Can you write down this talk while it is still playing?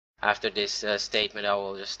After this statement, I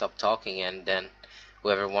will just stop talking, and then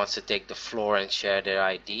whoever wants to take the floor and share their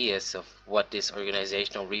ideas of what this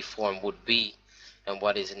organizational reform would be and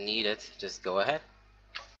what is needed, just go ahead.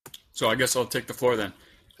 So I guess I'll take the floor then.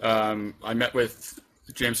 I met with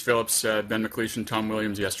James Phillips, Ben McLeish, and Tom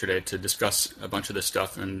Williams yesterday to discuss a bunch of this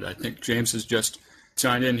stuff, and I think James has just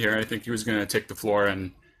signed in here. I think he was going to take the floor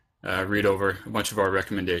and read over a bunch of our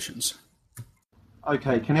recommendations.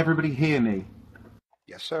 Okay, can everybody hear me?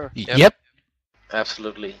 Yes, sir. Yep.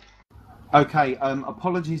 Absolutely. Okay,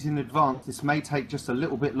 apologies in advance. This may take just a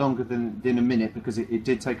little bit longer than a minute because it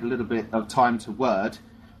did take a little bit of time to word,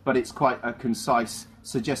 but it's quite a concise,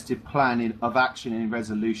 suggested plan of action and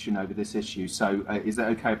resolution over this issue. So is that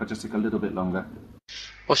okay if I just take a little bit longer?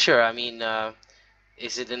 Well, sure. I mean,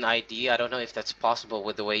 is it an idea? I don't know if that's possible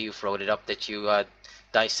with the way you've wrote it up, that you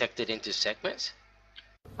dissect it into segments?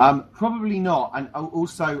 Probably not. And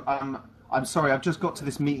also, I'm sorry, I've just got to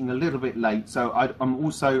this meeting a little bit late, so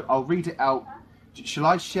I'll read it out. Shall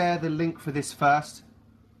I share the link for this first?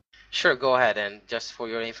 Sure, go ahead. And just for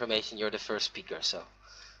your information, you're the first speaker, so.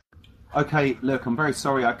 Okay, look, I'm very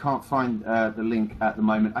sorry I can't find the link at the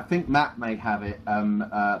moment. I think Matt may have it,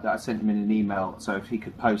 that I sent him in an email, so if he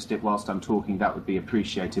could post it whilst I'm talking, that would be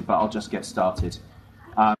appreciated, but I'll just get started.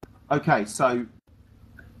 Okay, so,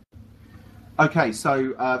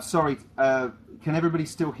 sorry, can everybody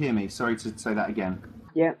still hear me? Sorry to say that again.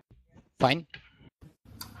 Yeah. Fine.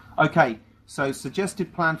 Okay, so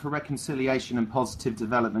suggested plan for reconciliation and positive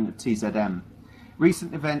development of TZM.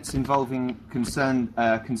 Recent events involving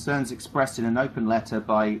concerns expressed in an open letter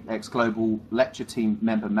by ex-Global Lecture Team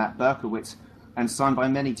member Matt Berkowitz and signed by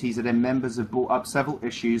many TZM members have brought up several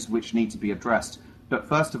issues which need to be addressed. But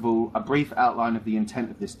first of all, a brief outline of the intent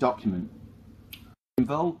of this document.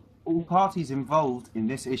 All parties involved in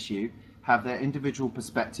this issue have their individual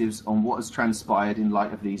perspectives on what has transpired in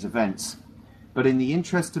light of these events. But in the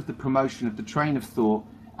interest of the promotion of the train of thought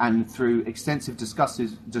and through extensive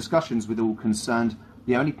discussions with all concerned,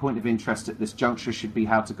 the only point of interest at this juncture should be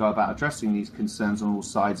how to go about addressing these concerns on all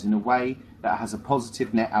sides in a way that has a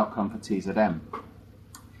positive net outcome for TZM.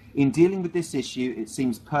 In dealing with this issue, it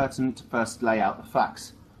seems pertinent to first lay out the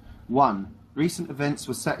facts. 1. Recent events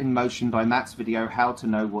were set in motion by Matt's video, How to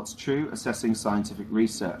Know What's True, Assessing Scientific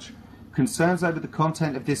Research. Concerns over the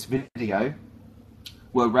content of this video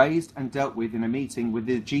were raised and dealt with in a meeting with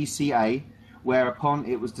the GCA, whereupon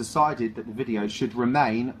it was decided that the video should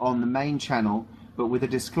remain on the main channel, but with a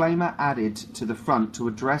disclaimer added to the front to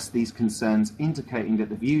address these concerns, indicating that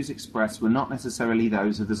the views expressed were not necessarily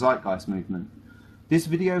those of the Zeitgeist movement. This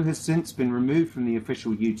video has since been removed from the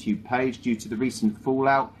official YouTube page due to the recent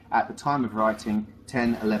fallout at the time of writing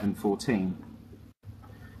 10/11/14.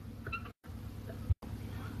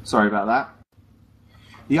 Sorry about that.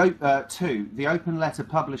 2. The open letter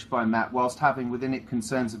published by Matt, whilst having within it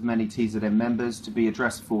concerns of many TZM members to be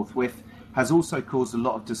addressed forthwith, has also caused a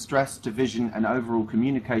lot of distress, division and overall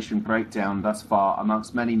communication breakdown thus far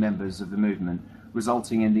amongst many members of the movement,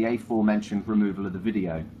 resulting in the aforementioned removal of the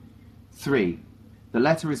video. 3. The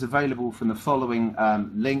letter is available from the following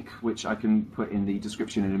link, which I can put in the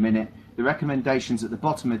description in a minute. The recommendations at the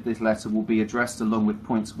bottom of this letter will be addressed along with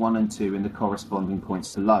points 1 and 2 in the corresponding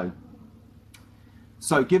points below.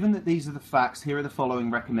 So, given that these are the facts, here are the following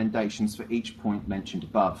recommendations for each point mentioned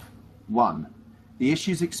above. 1. The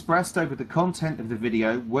issues expressed over the content of the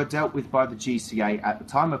video were dealt with by the GCA at the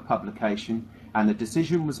time of publication, and the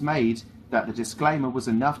decision was made that the disclaimer was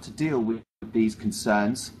enough to deal with these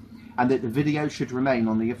concerns, and that the video should remain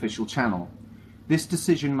on the official channel. This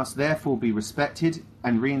decision must therefore be respected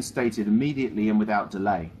and reinstated immediately and without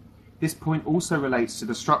delay. This point also relates to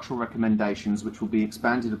the structural recommendations, which will be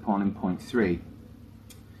expanded upon in point 3.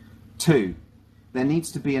 2. There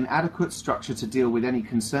needs to be an adequate structure to deal with any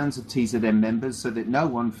concerns of TZM members so that no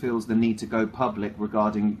one feels the need to go public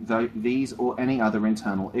regarding these or any other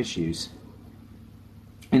internal issues.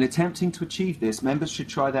 In attempting to achieve this, members should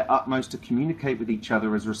try their utmost to communicate with each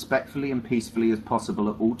other as respectfully and peacefully as possible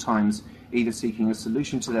at all times, either seeking a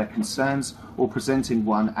solution to their concerns or presenting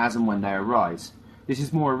one as and when they arise. This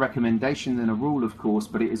is more a recommendation than a rule, of course,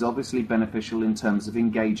 but it is obviously beneficial in terms of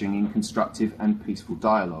engaging in constructive and peaceful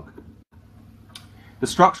dialogue. The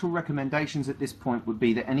structural recommendations at this point would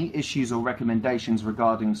be that any issues or recommendations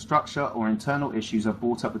regarding structure or internal issues are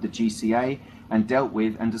brought up with the GCA and dealt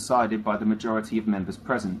with and decided by the majority of members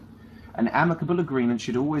present. An amicable agreement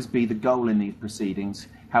should always be the goal in these proceedings.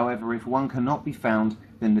 However, if one cannot be found,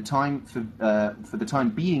 then for the time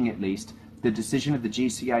being at least, the decision of the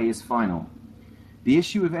GCA is final. The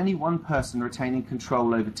issue of any one person retaining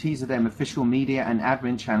control over TZM official media and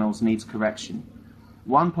admin channels needs correction.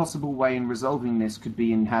 One possible way in resolving this could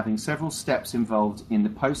be in having several steps involved in the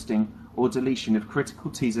posting or deletion of critical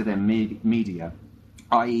TZM media,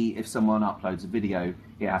 i.e. if someone uploads a video,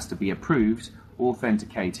 it has to be approved,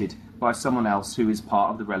 authenticated by someone else who is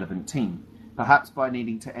part of the relevant team, perhaps by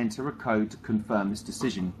needing to enter a code to confirm this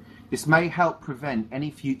decision. This may help prevent any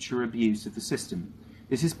future abuse of the system.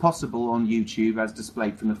 This is possible on YouTube as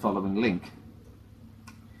displayed from the following link.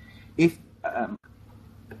 If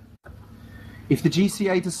the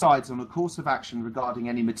GCA decides on a course of action regarding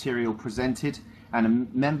any material presented and a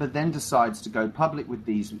member then decides to go public with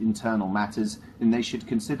these internal matters, then they should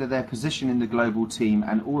consider their position in the global team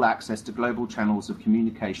and all access to global channels of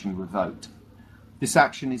communication revoked. This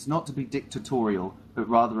action is not to be dictatorial, but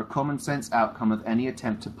rather a common sense outcome of any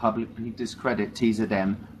attempt to publicly discredit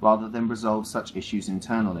TZM rather than resolve such issues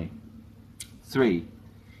internally. 3.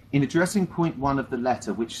 In addressing point 1 of the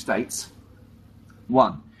letter, which states,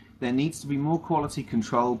 1. There needs to be more quality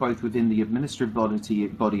control both within the administrative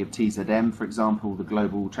body of TZM, for example, the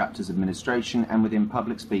Global Chapters Administration, and within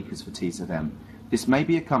public speakers for TZM. This may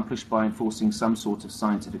be accomplished by enforcing some sort of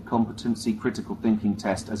scientific competency critical thinking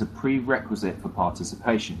test as a prerequisite for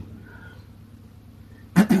participation.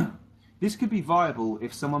 This could be viable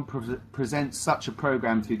if someone presents such a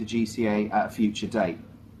program through the GCA at a future date.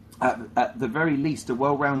 At the very least, a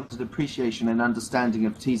well-rounded appreciation and understanding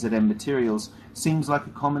of TZM materials seems like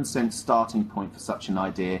a common-sense starting point for such an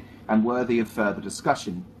idea and worthy of further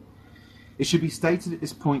discussion. It should be stated at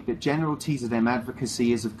this point that general TZM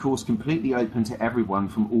advocacy is of course completely open to everyone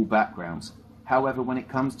from all backgrounds. However, when it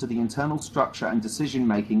comes to the internal structure and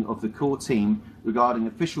decision-making of the core team regarding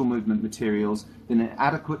official movement materials, then an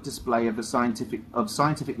adequate display of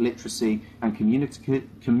scientific literacy and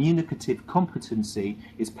communicative competency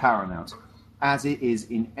is paramount, as it is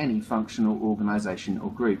in any functional organisation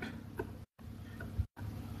or group.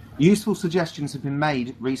 Useful suggestions have been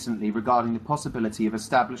made recently regarding the possibility of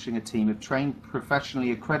establishing a team of trained,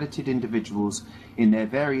 professionally accredited individuals in their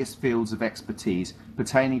various fields of expertise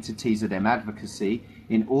pertaining to TZM advocacy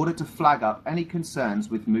in order to flag up any concerns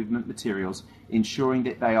with movement materials, ensuring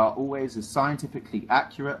that they are always as scientifically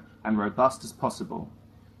accurate and robust as possible.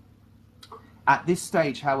 At this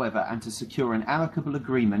stage, however, and to secure an amicable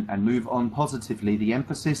agreement and move on positively, the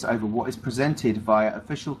emphasis over what is presented via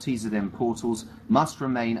official TZM portals must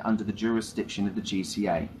remain under the jurisdiction of the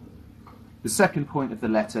GCA. The second point of the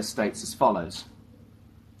letter states as follows.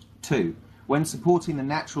 2. When supporting the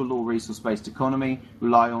natural law resource-based economy,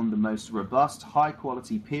 rely on the most robust,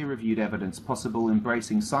 high-quality, peer-reviewed evidence possible,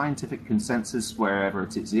 embracing scientific consensus wherever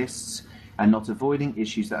it exists, and not avoiding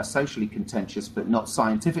issues that are socially contentious but not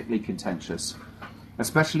scientifically contentious,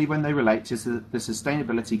 especially when they relate to the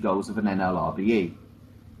sustainability goals of an NLRBE.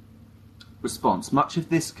 Response. Much of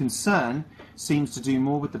this concern seems to do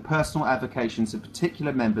more with the personal avocations of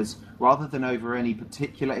particular members rather than over any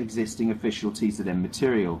particular existing official TZM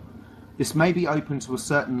material. This may be open to a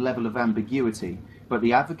certain level of ambiguity, but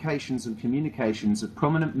the avocations and communications of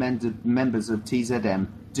prominent members of TZM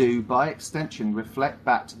do, by extension, reflect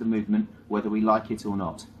back to the movement whether we like it or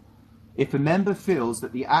not. If a member feels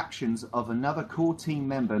that the actions of another core team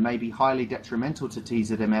member may be highly detrimental to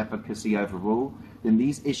TZM advocacy overall, then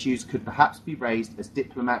these issues could perhaps be raised as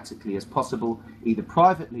diplomatically as possible, either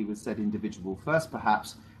privately with said individual first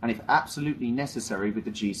perhaps, and if absolutely necessary with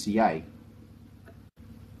the GCA.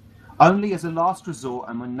 Only as a last resort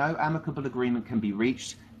and when no amicable agreement can be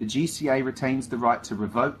reached, the GCA retains the right to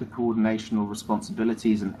revoke the coordinational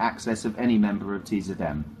responsibilities and access of any member of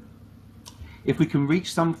TZM. If we can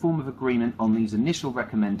reach some form of agreement on these initial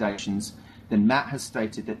recommendations, then Matt has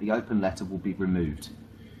stated that the open letter will be removed.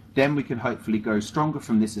 Then we can hopefully go stronger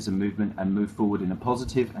from this as a movement and move forward in a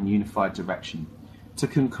positive and unified direction. To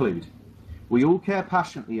conclude, we all care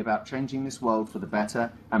passionately about changing this world for the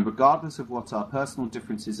better, and regardless of what our personal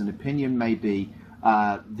differences and opinion may be,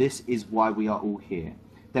 this is why we are all here.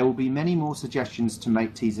 There will be many more suggestions to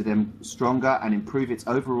make TZM stronger and improve its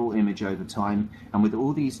overall image over time, and with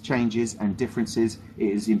all these changes and differences, it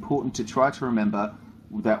is important to try to remember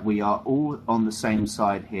that we are all on the same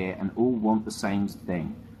side here and all want the same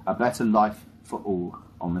thing, a better life for all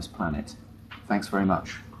on this planet. Thanks very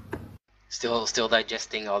much. Still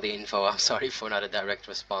digesting all the info. I'm sorry for not a direct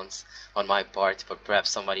response on my part, but perhaps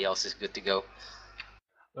somebody else is good to go.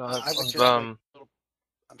 I would just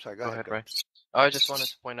I'm sorry, go ahead, Ray. I just wanted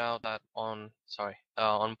to point out that on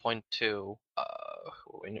point 2,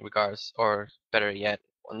 in regards, or better yet,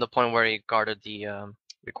 on the point where he guarded the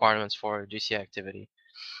requirements for GCA activity,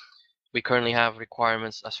 we currently have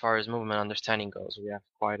requirements as far as movement understanding goes. We have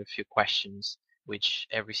quite a few questions which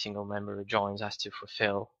every single member who joins has to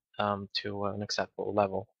fulfill to an acceptable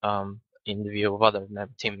level. in the view of other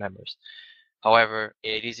team members. However,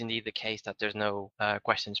 it is indeed the case that there's no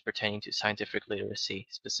questions pertaining to scientific literacy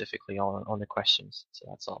specifically on the questions. So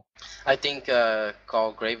that's all. I think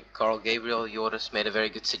Carl Gabriel Joris made a very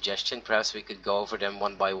good suggestion. Perhaps we could go over them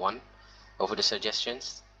one by one, over the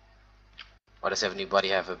suggestions. Or does anybody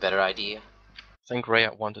have a better idea? I think Ray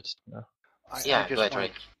wanted to know. Yeah, go ahead,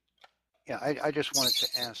 Ray. Yeah, I just wanted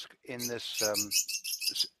to ask in this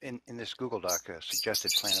in this Google Doc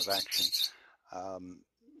suggested plan of action.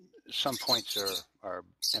 Some points are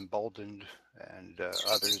emboldened and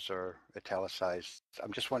others are italicized.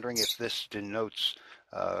 I'm just wondering if this denotes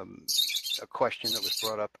a question that was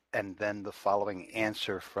brought up and then the following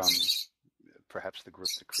answer from perhaps the group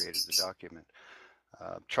that created the document.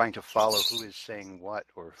 Trying to follow who is saying what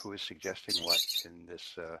or who is suggesting what in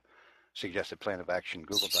this suggested plan of action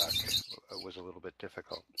Google Doc was a little bit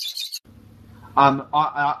difficult.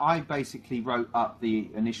 I basically wrote up the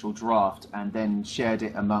initial draft and then shared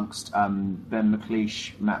it amongst Ben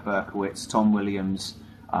McLeish, Matt Berkowitz, Tom Williams,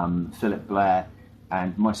 Philip Blair,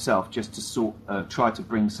 and myself, just to try to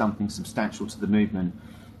bring something substantial to the movement.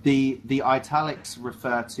 The italics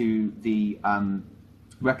refer to the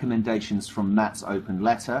recommendations from Matt's open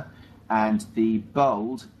letter, and the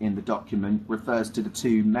bold in the document refers to the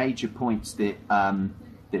two major points that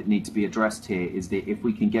that need to be addressed here. Is that if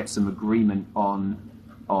we can get some agreement on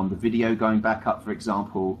the video going back up, for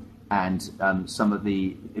example, and some of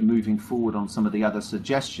the moving forward on some of the other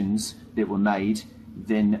suggestions that were made,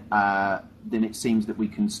 then it seems that we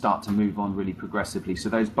can start to move on really progressively. So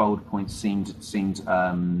those bold points seemed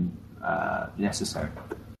necessary.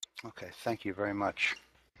 Okay, thank you very much.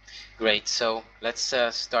 Great. So let's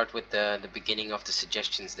start with the beginning of the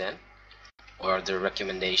suggestions then, or the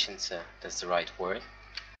recommendations. That's the right word.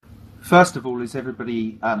 First of all, is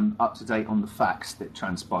everybody up to date on the facts that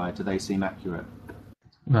transpired? Do they seem accurate?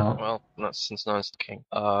 No. Well, not since no one's talking.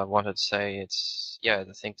 I wanted to say I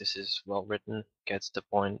think this is well written, gets the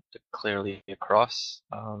point clearly across.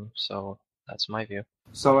 So that's my view.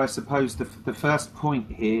 So I suppose the first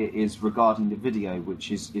point here is regarding the video,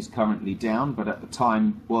 which is currently down, but at the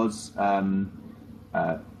time was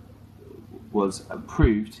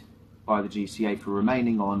approved by the GCA for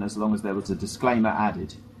remaining on as long as there was a disclaimer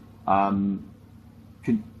added.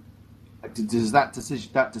 Does that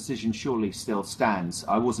decision surely still stands?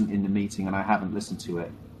 I wasn't in the meeting and I haven't listened to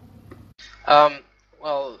it.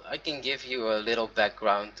 Well, I can give you a little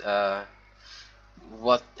background.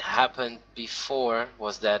 What happened before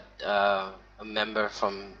was that a member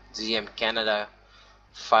from ZM Canada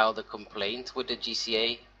filed a complaint with the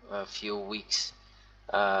GCA a few weeks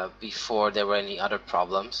before there were any other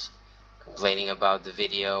problems, complaining about the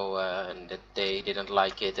video and that they didn't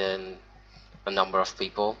like it, and a number of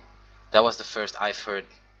people. That was the first I've heard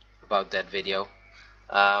about that video.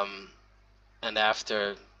 And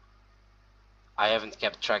after, I haven't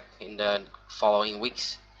kept track in the following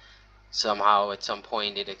weeks. Somehow at some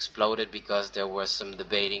point it exploded because there was some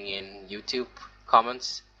debating in YouTube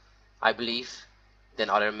comments, I believe. Then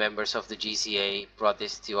other members of the GCA brought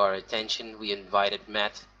this to our attention. We invited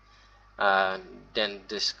Matt, then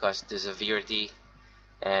discussed the severity,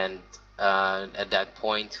 and at that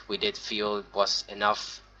point we did feel it was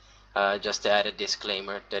enough just to add a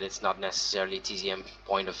disclaimer that it's not necessarily TZM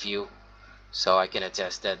point of view. So I can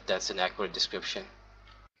attest that that's an accurate description.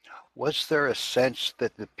 Was there a sense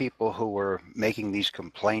that the people who were making these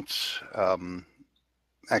complaints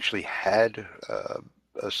actually had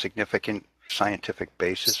a significant scientific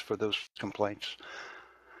basis for those complaints?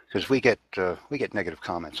 Because we get negative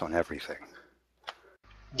comments on everything.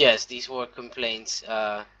 Yes, these were complaints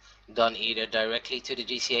done either directly to the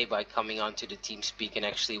GCA by coming onto the TeamSpeak and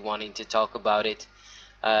actually wanting to talk about it,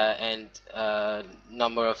 and a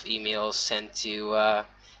number of emails sent to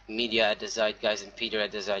media at the Zeitgeist and Peter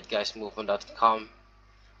at the zeitgeistmovement.com,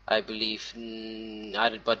 I believe.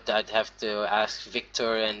 But I'd have to ask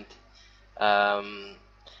Victor and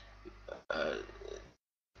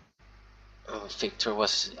Victor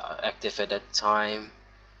was active at that time.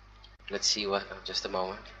 Let's see what. Just a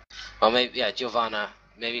moment. Well, maybe Giovanna.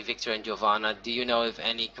 Maybe Victor and Giovanna. Do you know if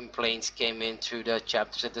any complaints came in through the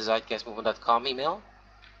chapters at the zeitgeistmovement.com email?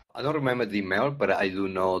 I don't remember the email, but I do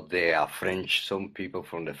know the French. Some people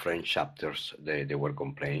from the French chapters they were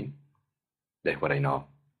complaining. That's what I know.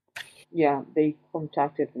 Yeah, they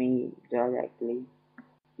contacted me directly.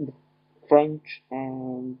 The French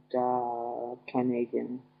and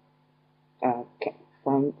Canadian,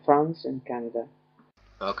 France and Canada.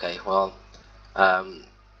 Okay, well,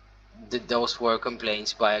 those were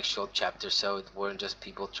complaints by actual chapters, so it weren't just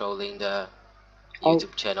people trolling the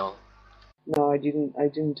YouTube channel. No, I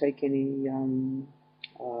didn't take any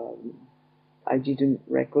I didn't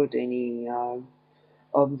record any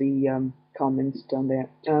of the comments down there.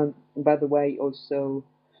 By the way, also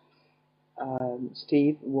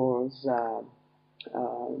Steve was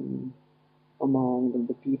among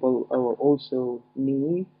the people, or also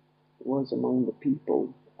me was among the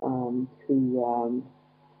people who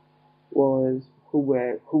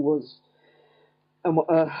were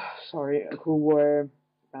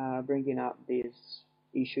bringing up these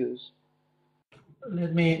issues.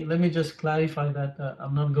 Let me just clarify that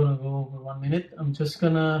I'm not gonna go over 1 minute. I'm just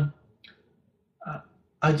gonna.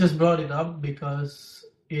 I just brought it up because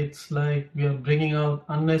it's like we are bringing out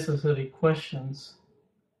unnecessary questions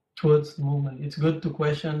towards the movement. It's good to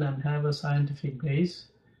question and have a scientific base.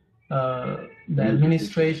 The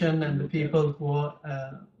administration and the people who are,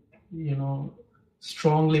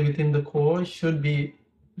 strongly within the core should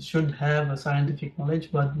have a scientific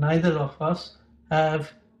knowledge, but neither of us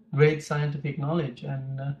have great scientific knowledge,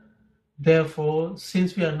 and therefore,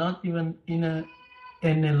 since we are not even in a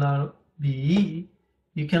NLRBE,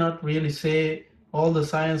 you cannot really say all the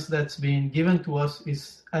science that's been given to us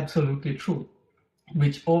is absolutely true,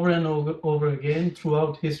 which over and over again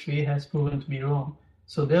throughout history has proven to be wrong.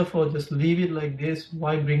 So therefore, just leave it like this.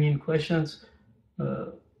 Why bring in questions?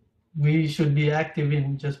 We should be active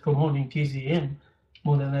in just promoting TZM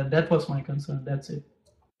more than that. That was my concern. That's it.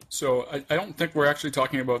 So I don't think we're actually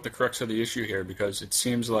talking about the crux of the issue here, because it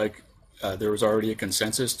seems like there was already a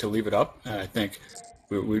consensus to leave it up. And I think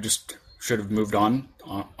we just should have moved on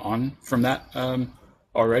from that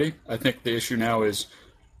already. I think the issue now is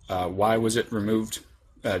why was it removed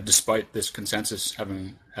despite this consensus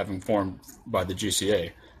having formed by the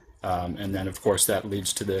GCA? And then, of course, that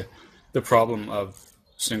leads to the problem of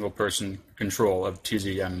single-person control of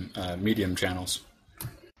TZM medium channels.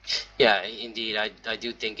 Yeah, indeed. I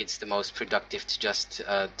do think it's the most productive to just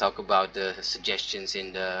talk about the suggestions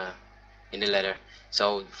in the letter.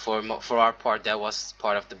 So for our part, that was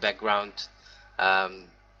part of the background.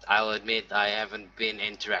 I'll admit I haven't been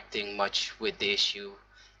interacting much with the issue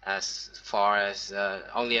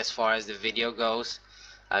only as far as the video goes.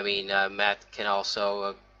 I mean, Matt can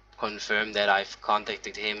also confirm that I've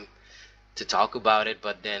contacted him to talk about it,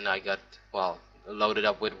 but then I got loaded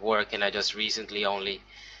up with work, and I just recently only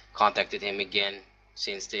contacted him again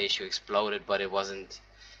since the issue exploded, but it wasn't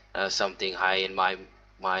something high in my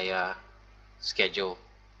schedule.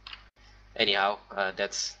 Anyhow,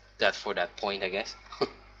 that's that for that point, I guess.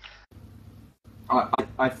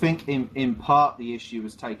 I think in part the issue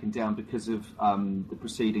was taken down because of the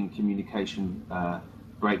preceding communication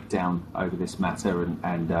breakdown over this matter,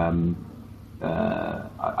 and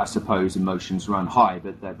I suppose emotions run high,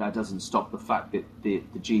 but that doesn't stop the fact that the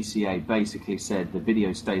GCA basically said the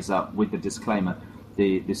video stays up with the disclaimer.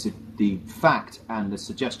 The fact and the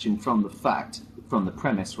suggestion from the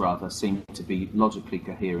premise rather, seem to be logically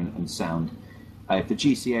coherent and sound. If the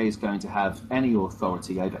GCA is going to have any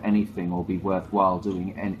authority over anything or be worthwhile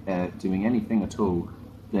doing anything at all,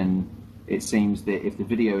 then it seems that if the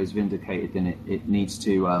video is vindicated, then it needs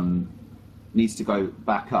to go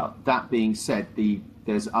back up. That being said,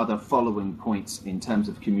 there's other following points in terms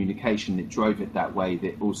of communication that drove it that way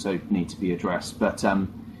that also need to be addressed. But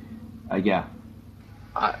yeah.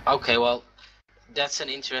 Okay, well, that's an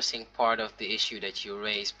interesting part of the issue that you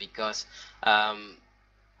raised, because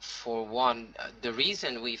for one, the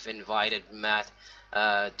reason we've invited Matt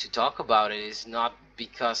to talk about it is not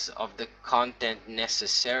because of the content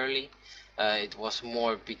necessarily. It was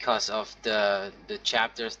more because of the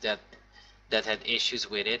chapters that had issues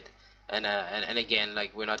with it, and again,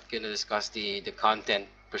 like, we're not going to discuss the content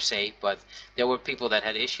per se, but there were people that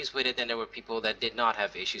had issues with it, and there were people that did not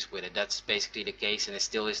have issues with it. That's basically the case, and it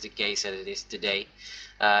still is the case as it is today.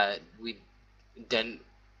 We then,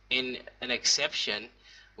 in an exception,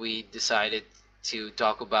 we decided to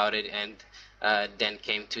talk about it, and then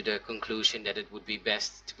came to the conclusion that it would be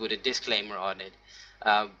best to put a disclaimer on it.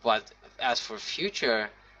 But as for future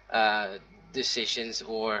decisions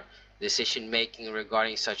or decision making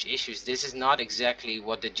regarding such issues, this is not exactly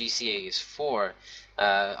what the GCA is for.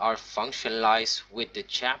 Our function lies with the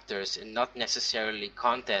chapters and not necessarily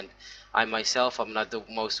content. I myself am not the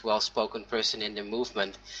most well-spoken person in the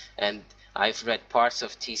movement, and I've read parts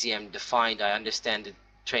of TZM Defined. I understand the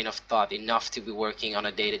train of thought enough to be working on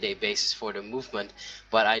a day-to-day basis for the movement,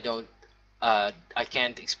 but I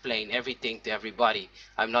can't explain everything to everybody.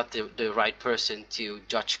 I'm not the right person to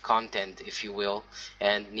judge content, if you will,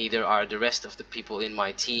 and neither are the rest of the people in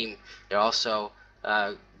my team. They're also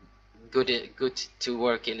good to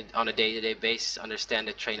work on a day-to-day basis, understand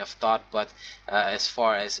the train of thought, but as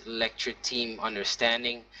far as lecture team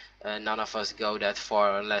understanding, none of us go that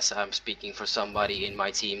far unless I'm speaking for somebody in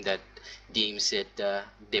my team that deems it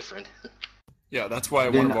different. Yeah, that's why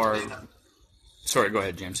one of our... Sorry, go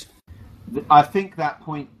ahead, James. I think that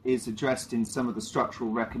point is addressed in some of the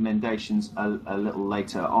structural recommendations a little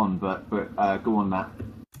later on, but go on, Matt.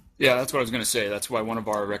 Yeah, that's what I was going to say. That's why one of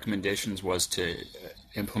our recommendations was to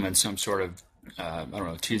implement some sort of,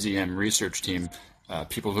 TZM research team,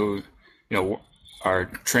 people who, are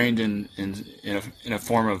trained in a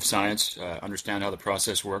form of science, understand how the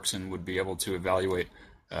process works, and would be able to evaluate,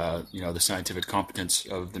 the scientific competence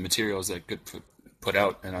of the materials that get put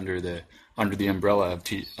out and under the umbrella of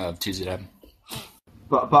TZM.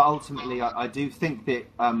 But ultimately, I do think that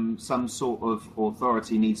some sort of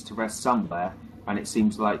authority needs to rest somewhere, and it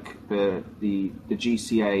seems like the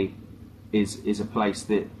GCA is a place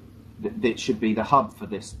that should be the hub for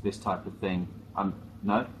this type of thing.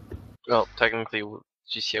 No? Well, technically,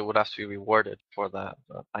 GCA would have to be rewarded for that.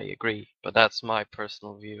 But I agree, but that's my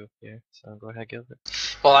personal view here. So go ahead, Gilbert.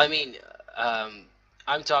 Well, I mean,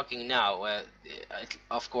 I'm talking now.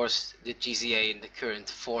 Of course, the GCA in the current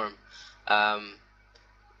form.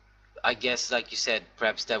 I guess, like you said,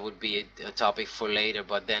 perhaps that would be a topic for later,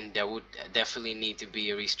 but then there would definitely need to be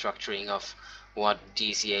a restructuring of what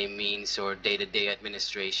GCA means or day-to-day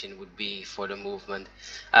administration would be for the movement.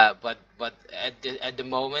 But at the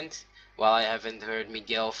moment, while I haven't heard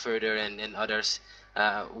Miguel further and others,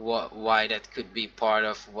 why that could be part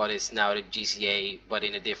of what is now the GCA, but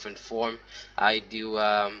in a different form, I do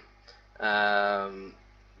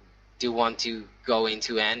want to go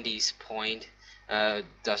into Andy's point. Do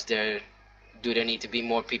there need to be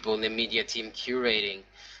more people in the media team curating?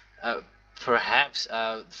 Perhaps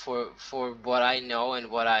for what I know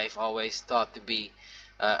and what I've always thought to be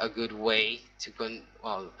a good way to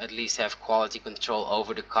at least have quality control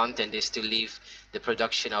over the content is to leave the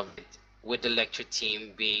production of it with the lecture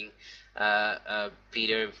team being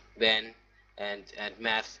Peter, Ben, and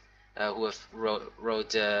Matt, who have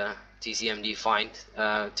wrote TCM Defined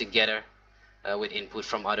together with input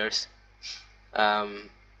from others. And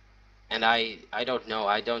I don't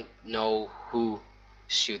know who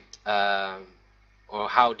should or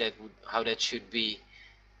how that should be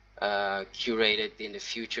curated in the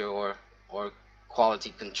future or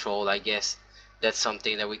quality control. I guess that's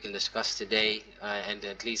something that we can discuss today and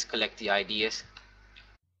at least collect the ideas.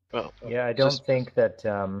 Well, yeah, I don't think that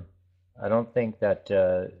the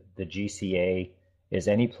GCA is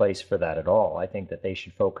any place for that at all. I think that they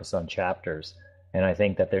should focus on chapters. And I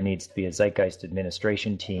think that there needs to be a Zeitgeist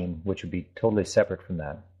administration team, which would be totally separate from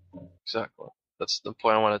that. Exactly. That's the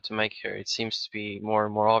point I wanted to make here. It seems to be more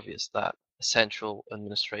and more obvious that a central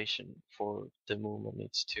administration for the movement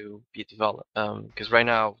needs to be developed. Because right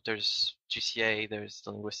now there's GCA, there's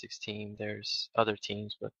the linguistics team, there's other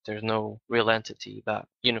teams, but there's no real entity that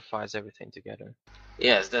unifies everything together.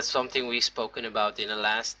 Yes, that's something we've spoken about in the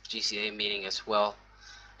last GCA meeting as well.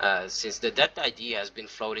 Since that idea has been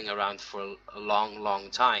floating around for a long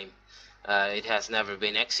time, it has never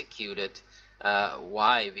been executed.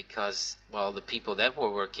 Why? Because, well, the people that were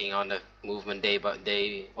working on the movement day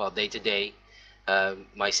to day,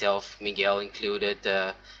 myself, Miguel included,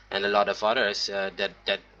 and a lot of others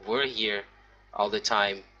that were here all the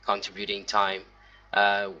time, contributing time.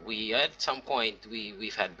 We at some point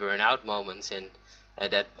we've had burnout moments, and at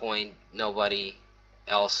that point nobody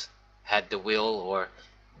else had the will or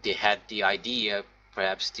they had the idea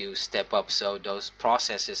perhaps to step up, so those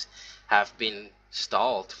processes have been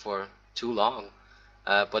stalled for too long.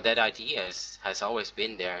 But that idea has always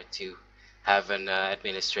been there to have an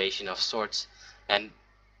administration of sorts. And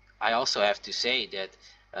I also have to say that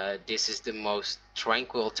this is the most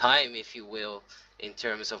tranquil time, if you will, in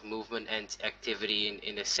terms of movement and activity,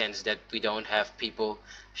 in the sense that we don't have people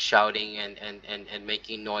shouting and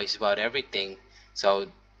making noise about everything. So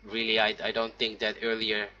really, I don't think that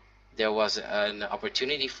earlier there was an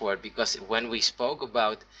opportunity for it, because when we spoke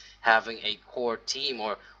about having a core team,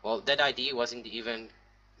 that idea wasn't even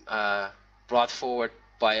brought forward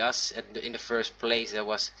by us in the first place. There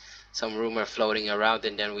was some rumor floating around,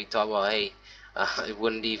 and then we thought, well, hey, it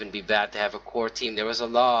wouldn't even be bad to have a core team. There was a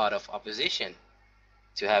lot of opposition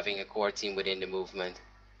to having a core team within the movement.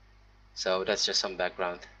 So that's just some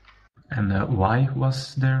background. And why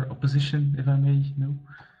was there opposition, if I may know?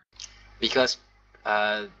 Because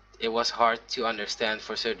it was hard to understand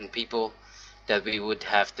for certain people that we would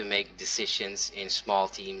have to make decisions in small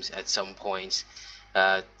teams at some points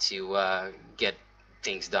to get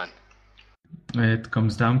things done. It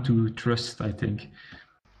comes down to trust, I think.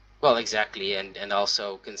 Well, exactly, and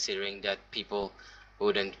also considering that people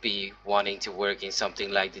wouldn't be wanting to work in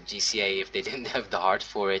something like the GCA if they didn't have the heart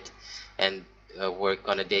for it, and work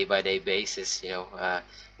on a day-by-day basis.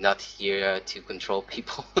 Not here to control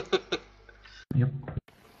people. Yep.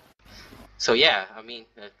 So yeah, I mean,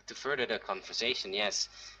 to further the conversation, yes,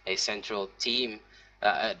 a central team,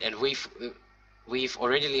 and we've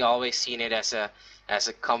originally always seen it as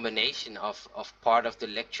a combination of part of the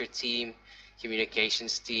lecture team,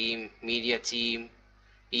 communications team, media team,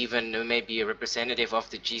 even maybe a representative of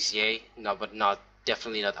the GCA. No, but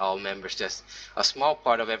definitely not all members. Just a small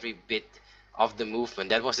part of every bit of the movement.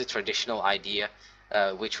 That was the traditional idea,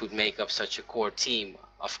 which would make up such a core team.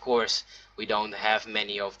 Of course, we don't have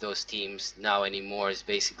many of those teams now anymore. It's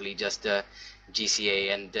basically just the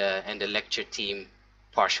GCA and the lecture team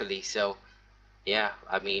partially. So yeah,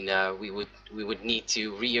 I mean, we would need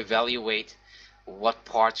to reevaluate what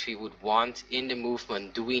parts we would want in the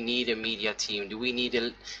movement. Do we need a media team? Do we need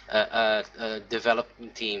a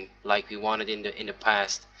development team like we wanted in the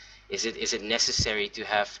past? Is it necessary to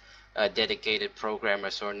have dedicated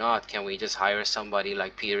programmers or not? Can we just hire somebody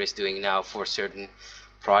like Peter is doing now for certain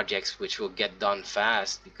projects which will get done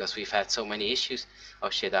fast because we've had so many issues? Oh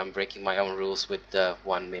shit, I'm breaking my own rules with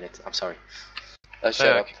 1 minute. I'm sorry. Shut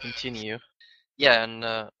up. I can continue. Yeah,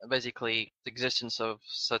 and basically the existence of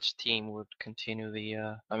such team would continue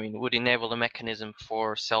would enable the mechanism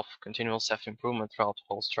for continual self-improvement throughout the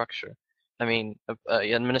whole structure. I mean,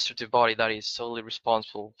 an administrative body that is solely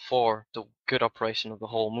responsible for the good operation of the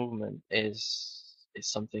whole movement is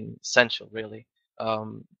something essential, really.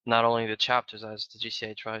 Not only the chapters as the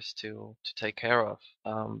GCA tries to take care of,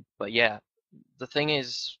 but yeah, the thing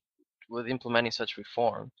is with implementing such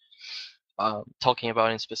reform, talking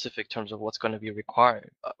about in specific terms of what's going to be required,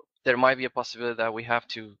 there might be a possibility that we have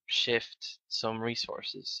to shift some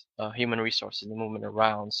resources, human resources in the movement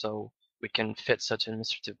around so we can fit such an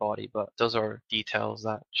administrative body, but those are details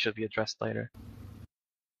that should be addressed later.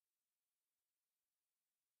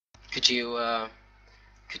 Could you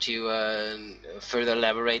further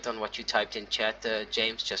elaborate on what you typed in chat,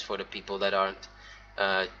 James, just for the people that aren't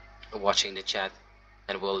watching the chat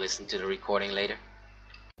and will listen to the recording later?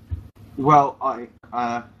 Well,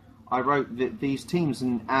 I wrote that these teams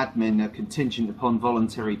and admin are contingent upon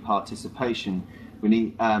voluntary participation. We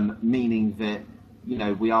need, meaning that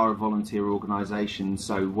we are a volunteer organisation.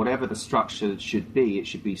 So whatever the structure should be, it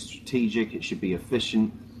should be strategic, it should be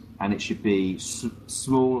efficient, and it should be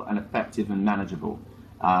small and effective and manageable.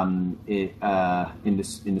 In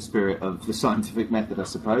the spirit of the scientific method, I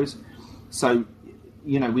suppose. So,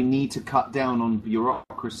 we need to cut down on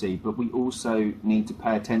bureaucracy, but we also need to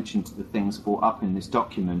pay attention to the things brought up in this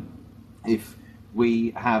document. If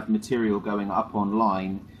we have material going up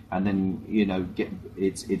online and then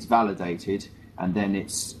it's validated and then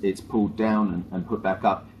it's pulled down and put back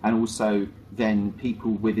up, and also then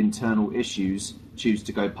people with internal issues choose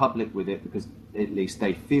to go public with it because at least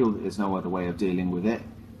they feel that there's no other way of dealing with it,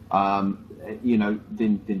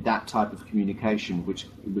 then that type of communication,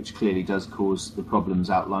 which clearly does cause the problems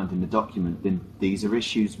outlined in the document, then these are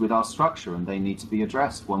issues with our structure and they need to be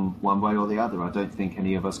addressed one way or the other. I don't think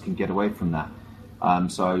any of us can get away from that.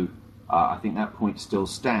 So I think that point still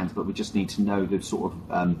stands, but we just need to know the sort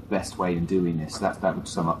of best way in doing this. That would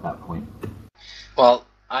sum up that point. Well,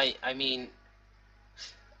 I mean,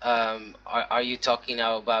 are you talking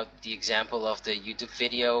now about the example of the YouTube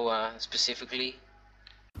video specifically?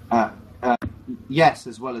 Yes,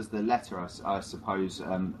 as well as the letter, I suppose,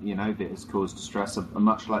 that has caused distress,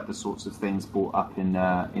 much like the sorts of things brought up in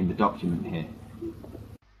the document here.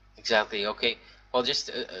 Exactly. Okay. Well, just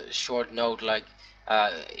a short note, like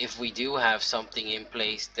if we do have something in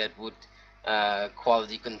place that would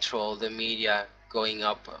quality control the media going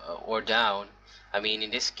up or down, I mean,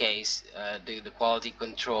 in this case, the quality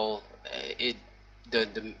control,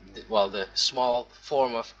 the small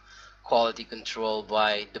form of quality control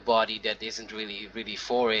by the body that isn't really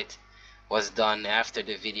for it was done after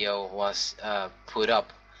the video was put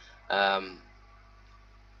up.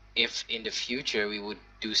 If in the future we would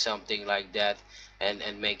do something like that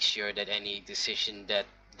and make sure that any decision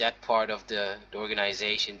that part of the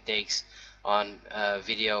organization takes on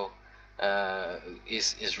video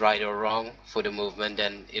is right or wrong for the movement,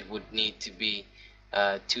 then it would need to be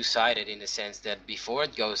two-sided in the sense that before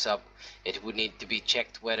it goes up, it would need to be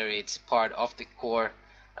checked whether it's part of the core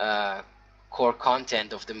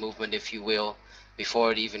content of the movement, if you will,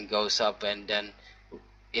 before it even goes up. And then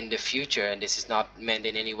in the future, and this is not meant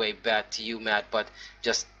in any way bad to you, Matt, but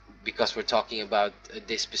just because we're talking about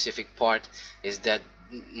this specific part, is that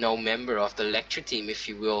no member of the lecture team, if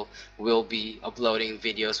you will be uploading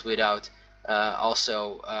videos without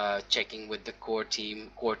Also checking with the core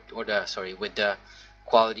team, with the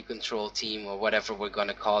quality control team or whatever we're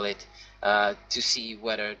gonna call it, to see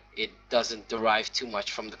whether it doesn't derive too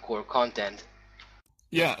much from the core content.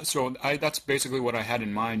 Yeah, so that's basically what I had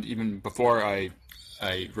in mind even before I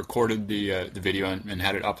recorded the video and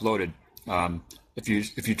had it uploaded. If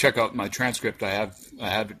you check out my transcript, I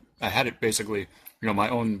had it basically, my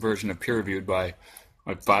own version of peer reviewed by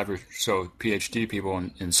like 5 or so PhD people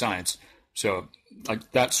in science. So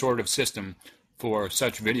like that sort of system for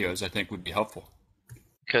such videos, I think would be helpful.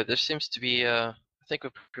 Okay, there seems to be, I think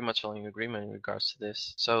we're pretty much all in agreement in regards to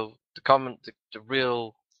this. So the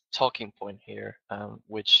real talking point here,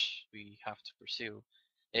 which we have to pursue,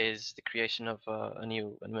 is the creation of a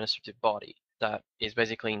new administrative body that is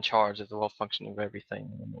basically in charge of the well functioning of everything,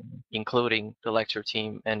 including the lecture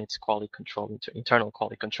team and its quality control, internal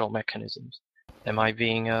quality control mechanisms. Am I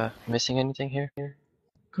being missing anything here?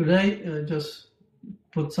 Could I just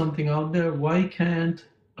put something out there? Why can't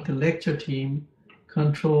the lecture team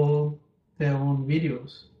control their own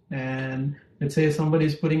videos? And let's say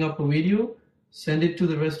somebody's putting up a video, send it to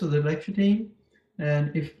the rest of the lecture team,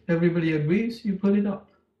 and if everybody agrees, you put it up.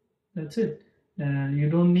 That's it. And you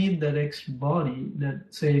don't need that extra body that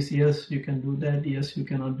says, yes, you can do that, yes, you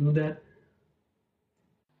cannot do that.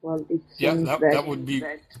 Well, it Yeah, seems that would be.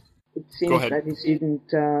 it seems Go ahead. that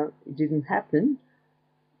it didn't happen.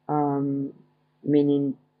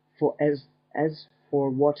 Meaning, as for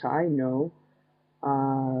what I know,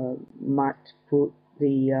 Matt put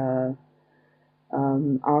the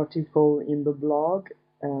article in the blog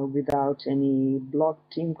without any blog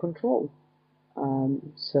team control.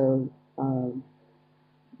 Still,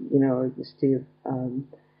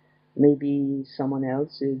 maybe someone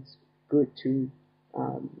else is good to.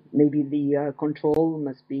 Maybe the control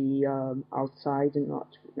must be outside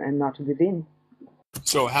and not within.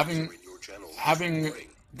 So having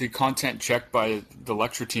the content checked by the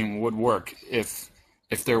lecture team would work if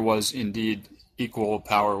there was indeed equal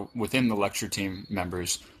power within the lecture team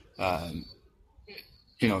members,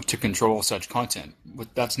 to control such content.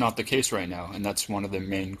 But that's not the case right now, and that's one of the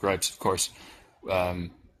main gripes, of course,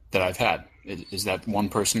 that I've had is that one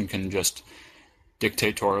person can just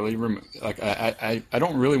dictatorially remove. Like I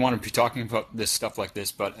don't really want to be talking about this stuff like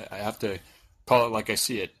this, but I have to call it like I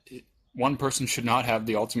see it. One person should not have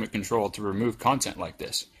the ultimate control to remove content like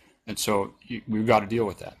this, and so we've got to deal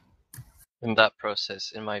with that. In that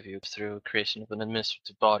process, in my view, through creation of an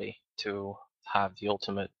administrative body to have the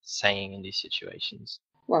ultimate saying in these situations.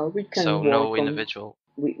 Well, we can so no individual.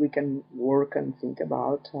 We can work and think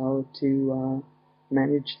about how to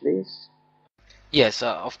manage this. Yes,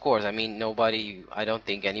 of course. I mean, I don't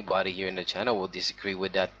think anybody here in the channel will disagree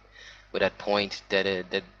with that point that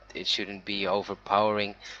it shouldn't be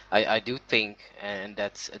overpowering. I do think, and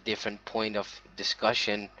that's a different point of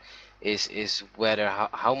discussion, is whether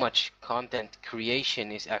how much content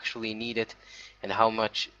creation is actually needed and how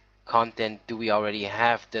much content do we already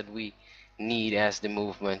have that we need as the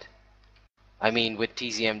movement. I mean, with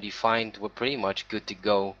TZM defined, we're pretty much good to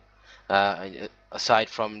go, aside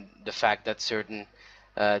from the fact that certain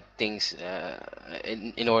things,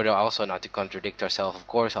 in order also not to contradict ourselves, of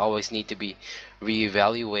course, always need to be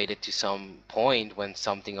reevaluated to some point when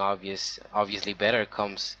something obviously better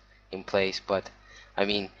comes in place. But I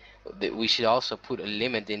mean, we should also put a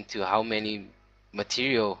limit into how many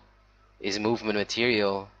material is movement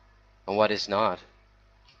material and what is not.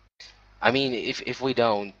 I mean, if we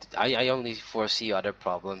don't, I only foresee other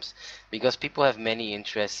problems because people have many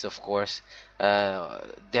interests, of course.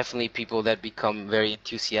 Definitely people that become very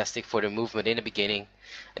enthusiastic for the movement in the beginning.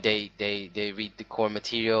 They read the core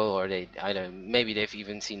material, or maybe they've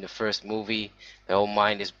even seen the first movie. Their whole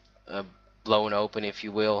mind is blown open, if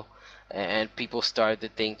you will, and people start to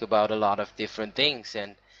think about a lot of different things.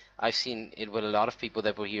 And I've seen it with a lot of people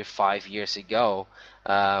that were here 5 years ago.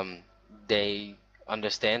 They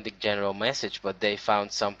understand the general message, but they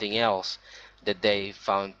found something else that they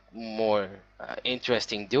found more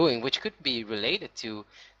interesting doing, which could be related to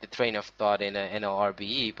the train of thought in a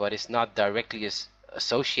NLRBE, but it's not directly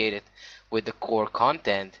associated with the core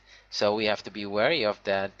content. So we have to be wary of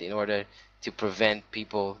that in order to prevent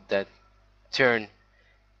people that turn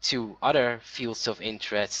to other fields of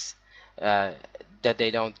interest, that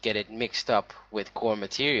they don't get it mixed up with core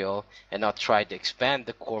material and not try to expand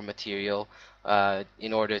the core material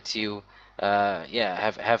in order to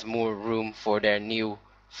have more room for their new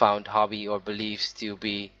found hobby or beliefs to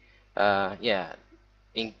be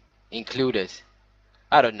included.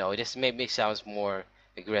 I don't know, this maybe sounds more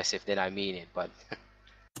aggressive than I mean it, but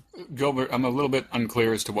Gilbert, I'm a little bit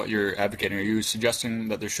unclear as to what you're advocating. Are you suggesting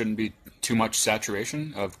that there shouldn't be too much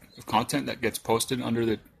saturation of content that gets posted under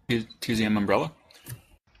the TZM umbrella?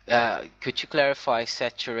 Could you clarify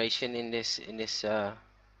saturation in this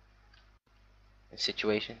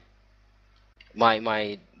situation?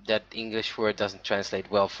 My that English word doesn't translate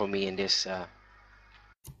well for me in this.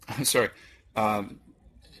 Sorry,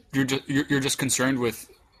 you're just concerned with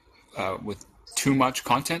too much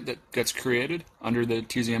content that gets created under the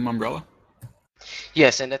TZM umbrella?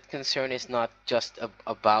 Yes, and that concern is not just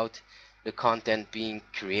about the content being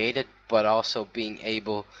created, but also being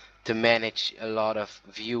able to manage a lot of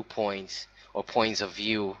viewpoints or points of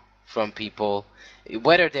view from people,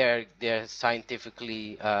 whether they're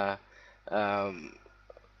scientifically.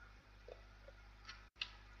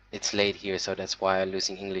 It's late here, so that's why I'm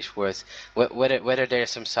losing English words. Whether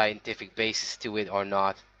there's some scientific basis to it or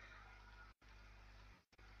not.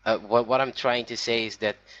 What I'm trying to say is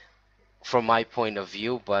that, from my point of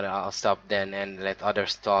view, but I'll stop then and let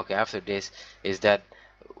others talk after this, is that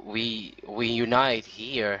we unite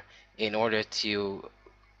here in order to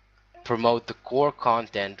promote the core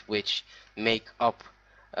content which make up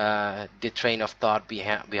the train of thought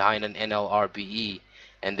behind an NLRBE,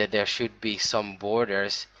 and that there should be some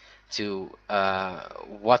borders to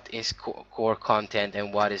what is core content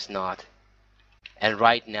and what is not. And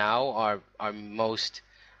right now our most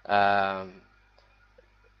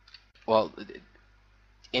well,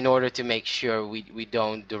 in order to make sure we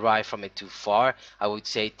don't derive from it too far, I would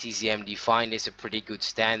say TZM defined is a pretty good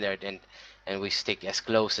standard, and we stick as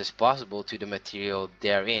close as possible to the material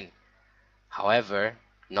therein. However,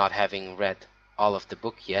 not having read all of the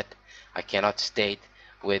book yet, I cannot state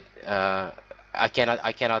with I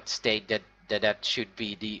cannot state that should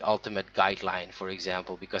be the ultimate guideline, for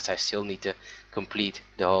example, because I still need to complete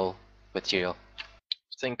the whole material.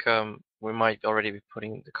 I think we might already be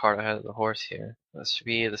putting the cart ahead of the horse here. This should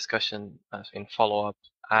be a discussion in follow-up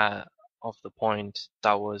of the point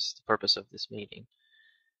that was the purpose of this meeting.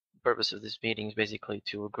 The purpose of this meeting is basically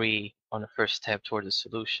to agree on a first step toward a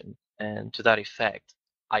solution, and to that effect,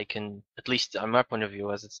 I can, at least on my point of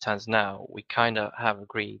view as it stands now, we kind of have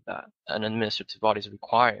agreed that an administrative body is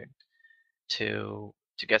required to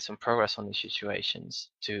get some progress on these situations,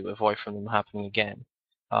 to avoid from them happening again.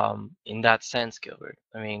 In that sense, Gilbert,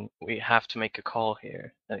 I mean, we have to make a call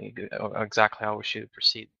here, exactly how we should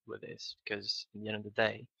proceed with this, because at the end of the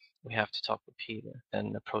day, we have to talk with Peter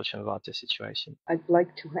and approach him about this situation. I'd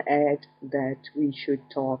like to add that we should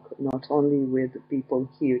talk not only with people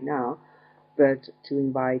here now, but to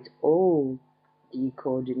invite all the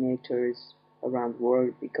coordinators around the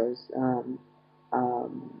world, because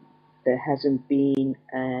there hasn't been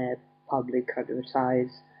a public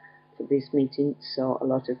advertise for this meeting, so a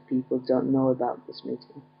lot of people don't know about this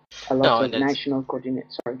meeting. A lot of national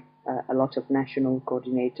coordinators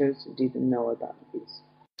didn't know about this.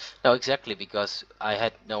 No, exactly, because I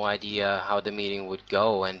had no idea how the meeting would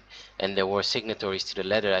go, and there were signatories to the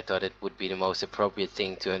letter. I thought it would be the most appropriate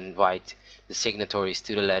thing to invite the signatories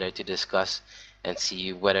to the letter to discuss and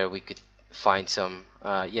see whether we could find some,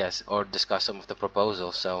 or discuss some of the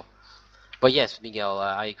proposals. So, but yes, Miguel,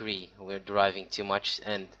 I agree. We're deriving too much,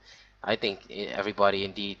 and I think everybody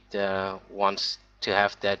indeed wants to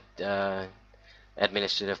have that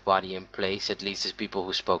administrative body in place, at least as people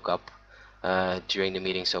who spoke up during the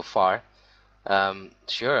meeting so far.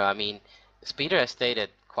 Sure, I mean, Peter has stated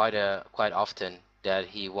quite often that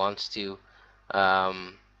he wants to,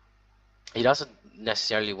 he doesn't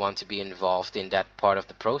necessarily want to be involved in that part of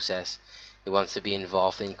the process. He wants to be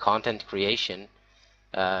involved in content creation.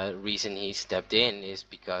 Reason he stepped in is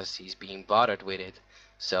because he's being bothered with it.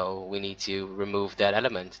 So we need to remove that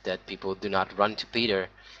element, that people do not run to Peter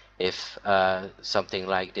if something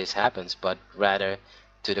like this happens, but rather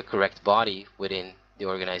to the correct body within the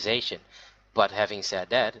organization. But having said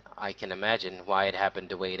that, I can imagine why it happened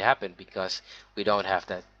the way it happened, because we don't have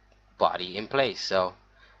that body in place. So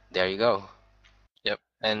there you go. Yep.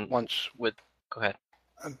 And go ahead.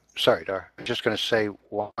 Sorry, Dar. I'm just going to say,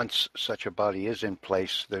 once such a body is in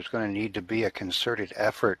place, there's going to need to be a concerted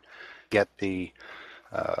effort to get the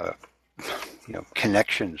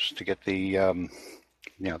connections, to get the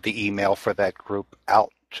the email for that group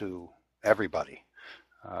out to everybody.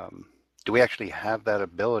 Do we actually have that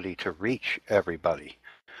ability to reach everybody?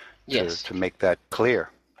 Yes. To make that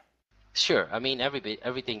clear. Sure. I mean,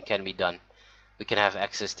 everything can be done. We can have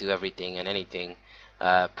access to everything and anything.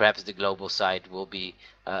 Perhaps the global side will be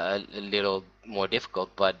a little more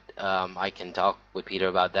difficult, but I can talk with Peter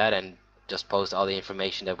about that and just post all the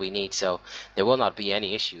information that we need. So there will not be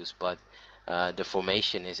any issues. But the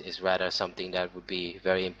formation is rather something that would be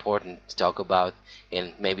very important to talk about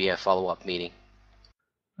in maybe a follow-up meeting.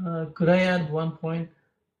 Could I add one point?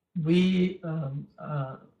 We,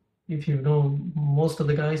 if you know, most of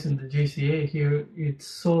the guys in the GCA here, it's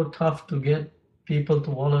so tough to get people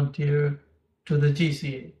to volunteer to the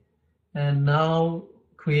GCA. And now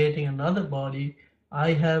creating another body,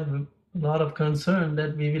 I have a lot of concern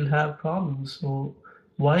that we will have problems. So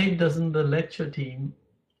why doesn't the lecture team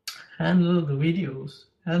handle the videos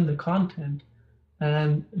and the content?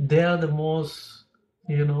 And they are the most,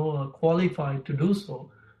 qualified to do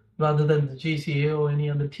so, rather than the GCA or any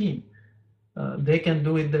other team. They can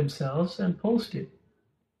do it themselves and post it.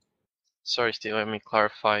 Sorry, Steve, let me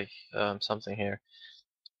clarify something here.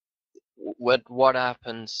 What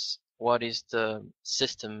happens? What is the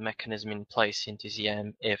system mechanism in place in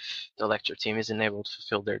TCM if the lecture team isn't able to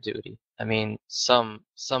fulfill their duty? I mean,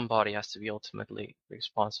 somebody has to be ultimately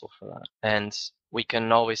responsible for that. And we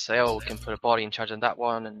can always say, oh, we can put a body in charge of that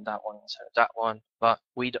one and that one in charge of that one, but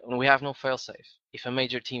we have no fail-safe. If a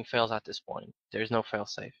major team fails at this point, there is no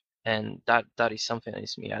fail-safe, and that is something that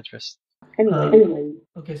needs to be addressed. Anyway.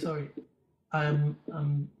 Okay, sorry. I'm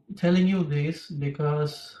telling you this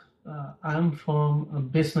because I'm from a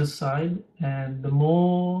business side, and the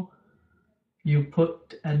more you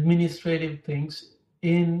put administrative things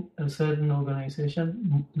in a certain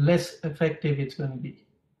organization, less effective it's going to be.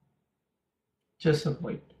 Just a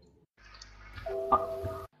point.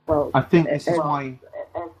 Well, I think this is why,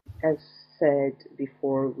 as said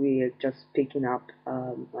before, we are just picking up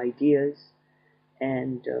ideas,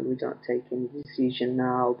 and we don't take any decision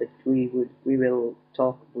now. But we will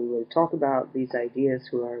talk about these ideas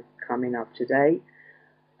who are coming up today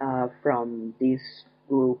from this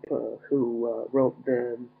group who wrote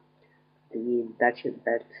that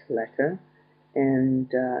letter, and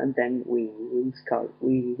then we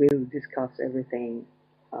will discuss everything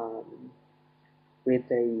with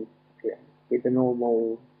the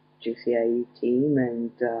normal GCA team,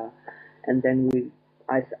 and then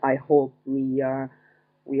I hope we are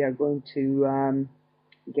going to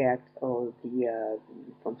get all the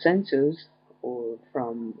consensus or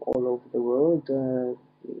from all over the world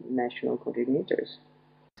national coordinators.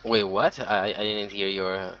 Wait, what? I didn't hear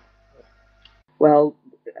your... Well,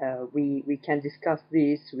 we can discuss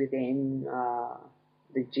this within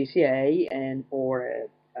the GCA and or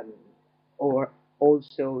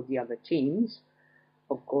also the other teams,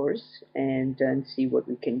 of course, and see what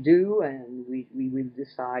we can do, and we will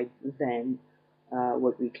decide then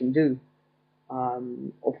what we can do.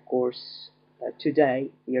 Of course,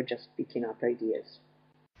 today we are just picking up ideas.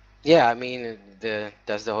 Yeah, I mean,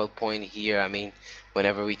 that's the whole point here. I mean,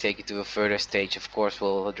 whenever we take it to a further stage, of course,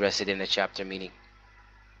 we'll address it in a chapter meeting.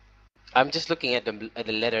 I'm just looking at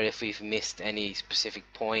the letter if we've missed any specific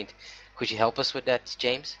point. Could you help us with that,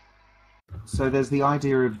 James? so there's the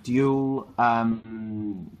idea of dual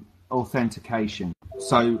authentication.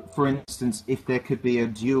 So, for instance, if there could be a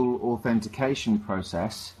dual authentication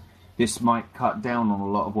process, this might cut down on a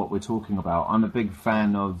lot of what we're talking about. I'm a big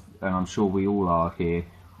fan of, and I'm sure we all are here,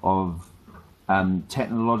 of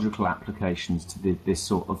technological applications to this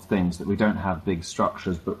sort of things, that we don't have big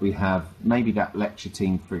structures, but we have maybe that lecture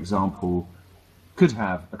team, for example, could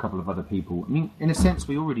have a couple of other people. I mean, in a sense,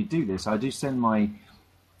 we already do this. I do send my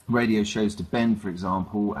radio shows to Ben, for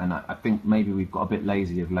example, and I think maybe we've got a bit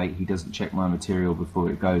lazy of late. He doesn't check my material before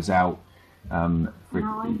it goes out. My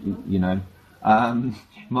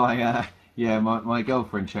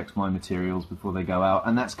girlfriend checks my materials before they go out,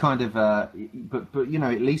 and that's kind of but you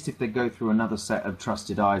know, at least if they go through another set of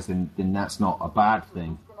trusted eyes, then that's not a bad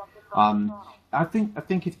thing. I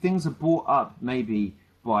think if things are brought up maybe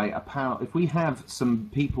by a panel, if we have some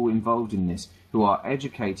people involved in this who are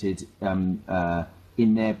educated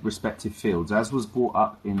in their respective fields, as was brought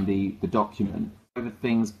up in the document, over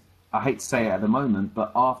things, I hate to say it at the moment,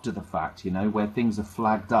 but after the fact, you know, where things are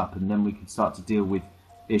flagged up and then we can start to deal with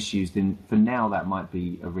issues, then for now that might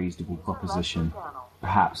be a reasonable proposition,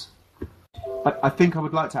 perhaps. I think I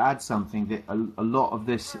would like to add something, that a lot of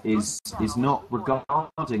this is not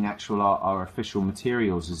regarding actual our official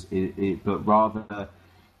materials, but rather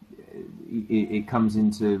it comes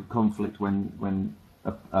into conflict when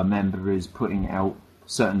a member is putting out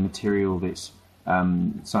certain material that's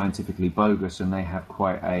scientifically bogus, and they have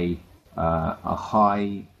quite a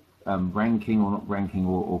high ranking, or not ranking,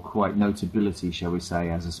 or quite notability, shall we say,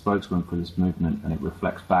 as a spokesman for this movement, and it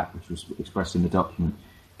reflects back, which was expressed in the document.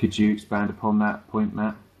 Could you expand upon that point,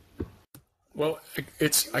 Matt? Well,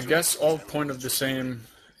 it's, I guess, all point of the same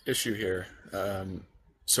issue here.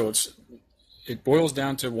 So it boils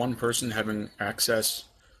down to one person having access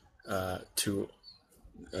to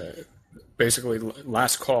basically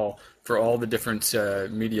last call for all the different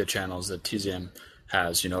media channels that TZM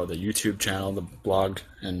has, the YouTube channel, the blog,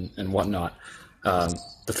 and whatnot.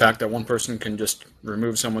 The fact that one person can just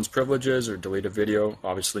remove someone's privileges or delete a video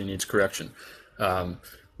obviously needs correction.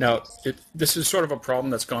 Now, this is sort of a problem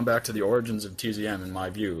that's gone back to the origins of TZM, in my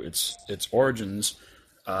view. Its origins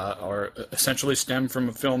are essentially stem from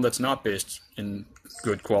a film that's not based in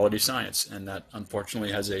good quality science, and that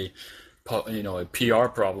unfortunately has a PR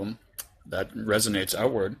problem that resonates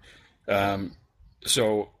outward.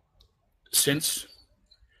 So since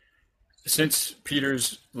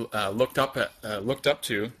Peter's looked up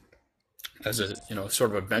to as a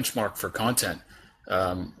sort of a benchmark for content,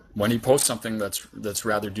 when he posts something that's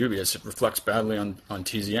rather dubious, it reflects badly on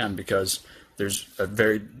TZM, because there's a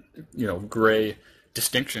very gray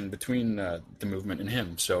distinction between the movement and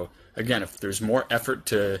him. So again, if there's more effort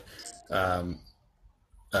to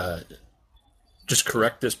just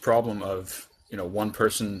correct this problem of one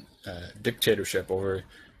person dictatorship over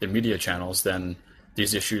the media channels, then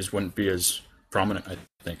these issues wouldn't be as prominent, I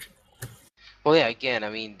think. Well, yeah, again, I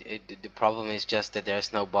mean, the problem is just that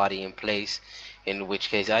there's no body in place, in which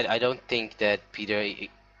case I don't think that Peter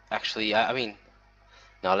actually, I mean,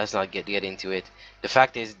 no, let's not get into it. The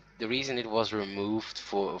fact is, the reason it was removed,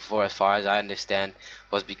 for as far as I understand,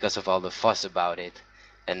 was because of all the fuss about it,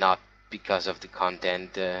 and not because of the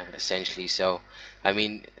content, essentially. So, I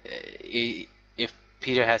mean, if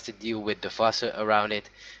Peter has to deal with the fuss around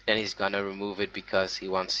it, then he's gonna remove it because he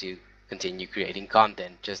wants to continue creating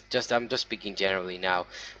content. I'm just speaking generally now.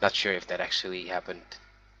 Not sure if that actually happened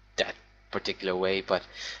that particular way, but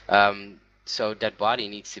so that body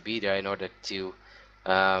needs to be there in order to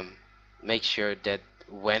make sure that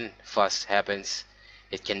when fuss happens,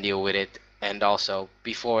 it can deal with it, and also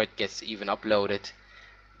before it gets even uploaded,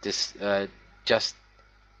 this just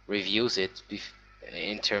reviews it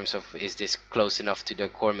in terms of, is this close enough to the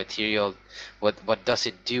core material? What does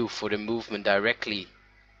it do for the movement directly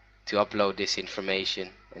to upload this information?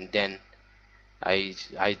 And then I'd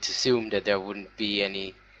assume that there wouldn't be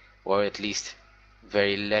any, or at least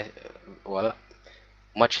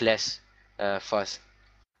much less fuss.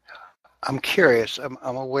 I'm curious. I'm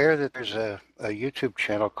aware that there's a YouTube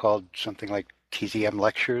channel called something like TZM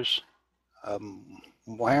Lectures.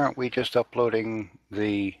 Why aren't we just uploading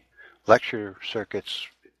the lecture circuits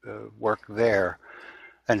work there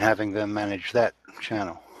and having them manage that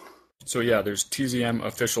channel? So yeah, there's TZM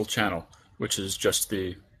official channel, which is just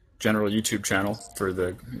the general YouTube channel for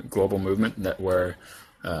the global movement where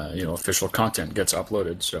official content gets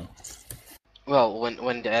uploaded. So, well,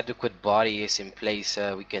 when the adequate body is in place,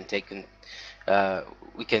 we can take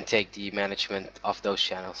the management of those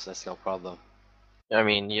channels. That's no problem. I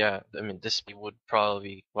mean, yeah, I mean, this would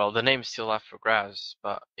probably, well, the name is still up for grabs,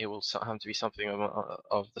 but it will have to be something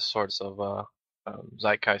of the sorts of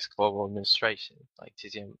Zeitgeist Global Administration, like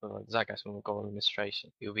TZM, Zeitgeist Global Administration.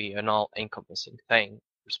 It will be an all-encompassing thing,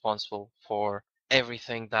 responsible for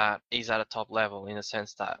everything that is at a top level, in a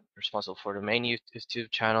sense that responsible for the main YouTube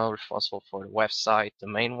channel, responsible for the website, the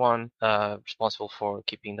main one, responsible for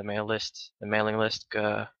keeping the mailing list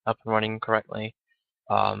up and running correctly.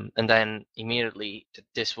 And then immediately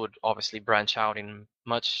this would obviously branch out in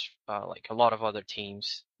much like a lot of other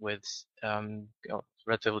teams with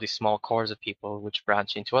relatively small cores of people, which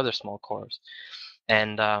branch into other small cores.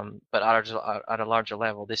 And but at a larger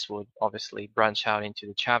level, this would obviously branch out into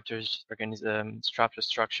the chapters, chapter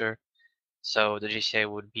structure. So the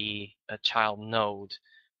GCA would be a child node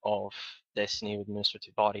of this new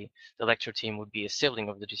administrative body. The lecture team would be a sibling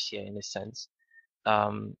of the GCA in this sense.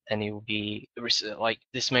 And it would be like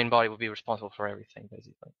this main body would be responsible for everything,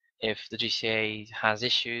 basically. If the GCA has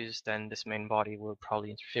issues, then this main body will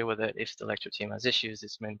probably interfere with it. If the lecture team has issues,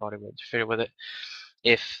 this main body will interfere with it.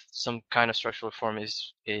 If some kind of structural reform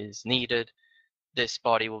is needed, this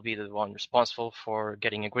body will be the one responsible for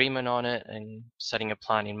getting agreement on it and setting a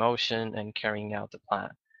plan in motion and carrying out the plan.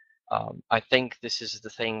 I think this is the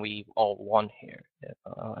thing we all want here.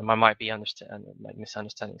 I might be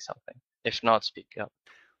misunderstanding something. If not, speak up.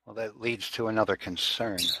 Well, that leads to another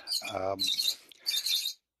concern.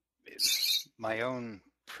 My own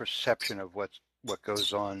perception of what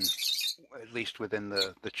goes on, at least within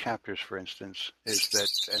the chapters, for instance, is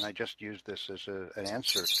that, and I just used this as an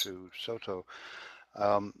answer to Soto,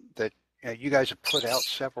 that you guys have put out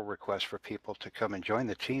several requests for people to come and join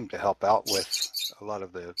the team to help out with a lot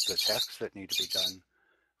of the tasks that need to be done.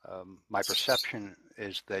 My perception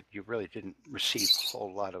is that you really didn't receive a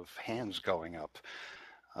whole lot of hands going up.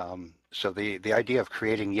 So the idea of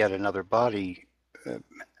creating yet another body,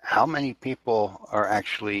 how many people are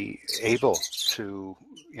actually able to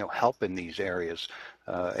help in these areas?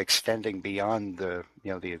 extending beyond the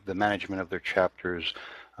management of their chapters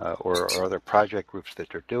or other project groups that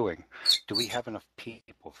they're doing. Do we have enough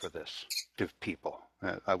people for this?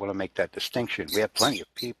 I want to make that distinction. We have plenty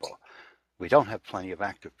of people. We don't have plenty of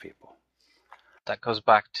active people. That goes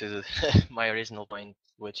back to my original point,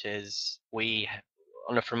 which is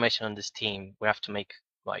on the formation on this team, we have to make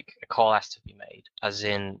like a call has to be made, as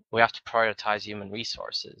in we have to prioritize human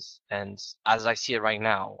resources. And as I see it right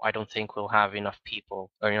now, I don't think we'll have enough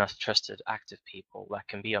people or enough trusted active people that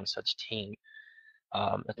can be on such team,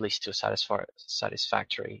 at least to a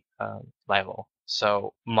satisfactory level.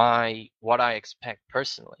 So what I expect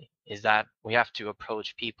personally is that we have to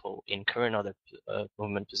approach people in current other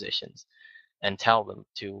movement positions and tell them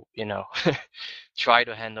to, try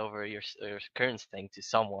to hand over your current thing to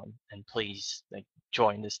someone and please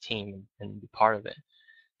join this team and be part of it.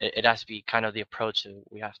 It has to be kind of the approach that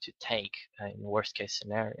we have to take in the worst case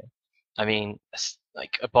scenario. I mean,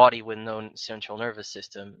 like a body with no central nervous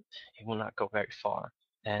system, it will not go very far.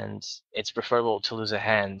 And it's preferable to lose a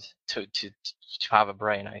hand to have a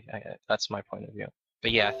brain. That's my point of view.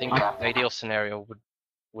 But yeah, I think the ideal scenario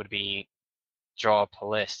would be draw up a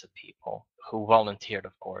list of people who volunteered,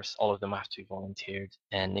 of course. All of them have to be volunteered.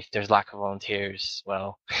 And if there's lack of volunteers,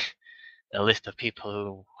 well, a list of people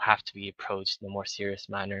who have to be approached in a more serious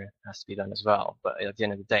manner has to be done as well. But at the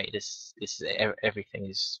end of the day, everything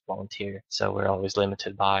is volunteer. So we're always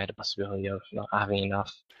limited by the possibility of not having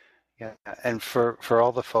enough. Yeah, and for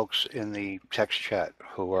all the folks in the text chat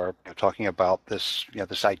who are talking about this,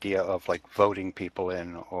 this idea of like voting people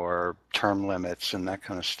in or term limits and that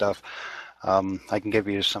kind of stuff, I can give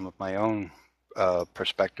you some of my own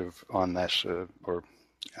perspective on this or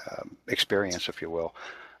experience, if you will.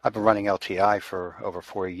 I've been running LTI for over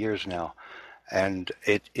 4 years now, and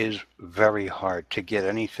it is very hard to get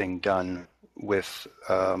anything done with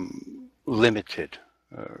limited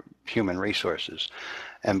human resources.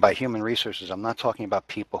 And by human resources, I'm not talking about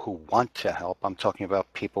people who want to help. I'm talking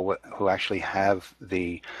about people who actually have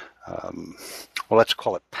the, let's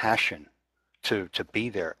call it passion to be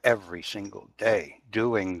there every single day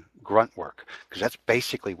doing grunt work, because that's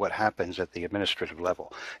basically what happens at the administrative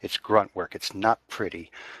level. It's grunt work. It's not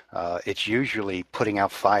pretty. It's usually putting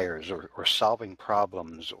out fires or solving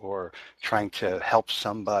problems or trying to help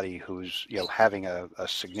somebody who's having a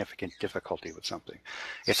significant difficulty with something.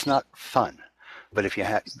 It's not fun. But if you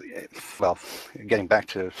have, getting back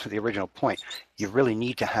to the original point, you really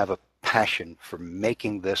need to have a passion for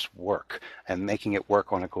making this work and making it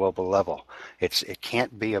work on a global level. It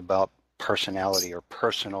can't be about personality or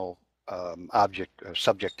personal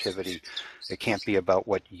subjectivity. It can't be about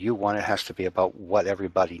what you want. It has to be about what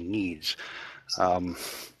everybody needs.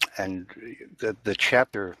 And the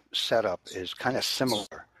chapter setup is kind of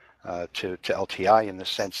similar to LTI in the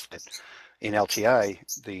sense that in LTI,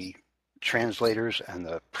 the translators and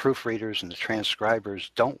the proofreaders and the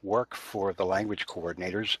transcribers don't work for the language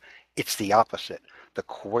coordinators. It's the opposite. The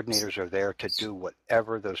coordinators are there to do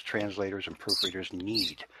whatever those translators and proofreaders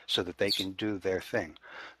need so that they can do their thing.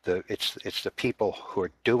 It's the people who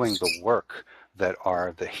are doing the work that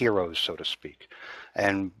are the heroes, so to speak.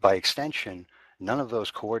 And by extension, none of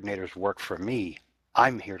those coordinators work for me.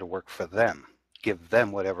 I'm here to work for them, give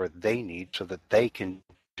them whatever they need so that they can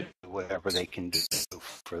do whatever they can do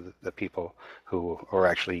for the people who are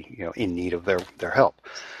actually in need of their help.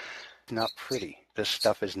 It's not pretty. This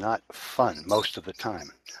stuff is not fun most of the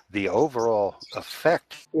time. The overall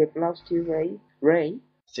effect... We've lost you, Ray. Ray?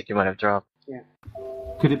 I think you might have dropped. Yeah.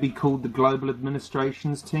 Could it be called the Global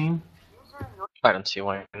Administrations Team? I don't see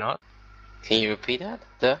why not. Can you repeat that?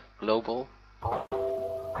 The Global...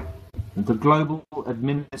 The Global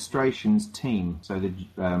Administrations Team, so the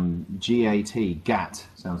GAT,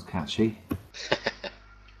 sounds catchy.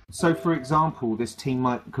 So, for example, this team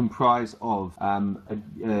might comprise of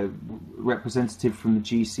a representative from the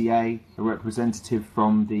GCA, a representative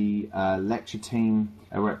from the lecture team,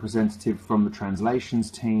 a representative from the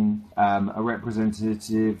translations team, a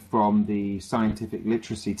representative from the scientific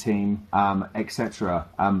literacy team, etc.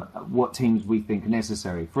 What teams we think are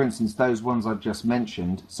necessary. For instance, those ones I've just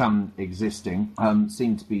mentioned, some existing,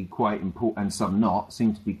 seem to be quite important, and some not,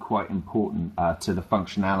 seem to be quite important to the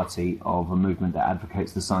functionality of a movement that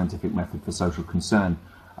advocates the scientific method for social concern.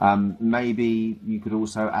 Maybe you could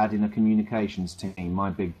also add in a communications team. My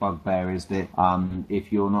big bugbear is that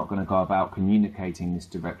if you're not going to go about communicating this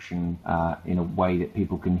direction in a way that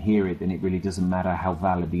people can hear it, then it really doesn't matter how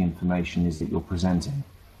valid the information is that you're presenting.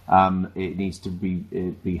 It needs to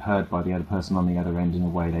be heard by the other person on the other end in a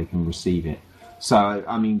way they can receive it. So,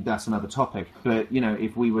 I mean, that's another topic. But, you know,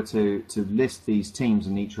 if we were to list these teams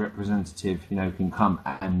and each representative, you know, can come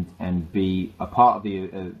and be a part of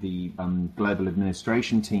the global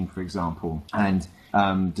administration team, for example, and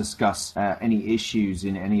discuss any issues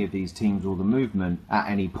in any of these teams or the movement at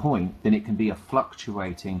any point, then it can be a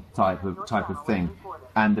fluctuating type of thing.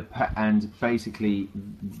 And basically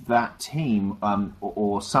that team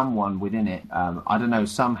or someone within it, I don't know,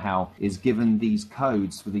 somehow is given these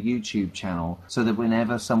codes for the YouTube channel, so that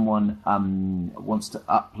whenever someone wants to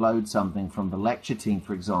upload something from the lecture team,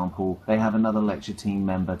 for example, they have another lecture team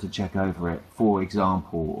member to check over it, for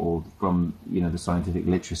example, or from, you know, the scientific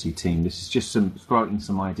literacy team. This is just throwing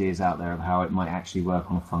some ideas out there of how it might actually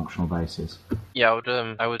work on a functional basis. Yeah,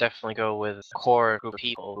 I would definitely go with a core group of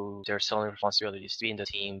people who their sole responsibilities to be in the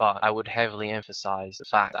team, but I would heavily emphasize the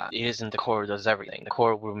fact that it isn't the core who does everything. The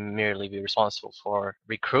core will merely be responsible for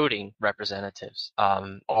recruiting representatives,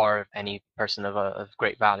 or any person of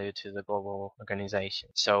great value to the global organization.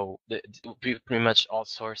 So we'll be pretty much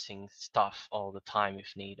outsourcing stuff all the time if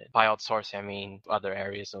needed. By outsourcing, I mean other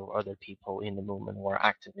areas or other people in the movement who are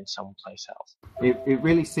active in some place else. It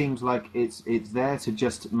really seems like it's there to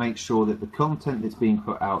just make sure that the content that's being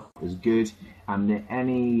put out is good, and that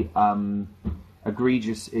any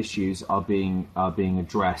egregious issues are being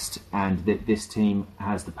addressed, and that this team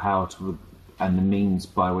has the power to and the means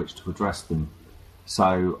by which to address them.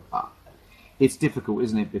 So it's difficult,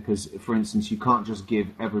 isn't it? Because, for instance, you can't just give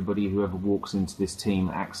everybody, whoever walks into this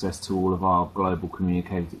team, access to all of our global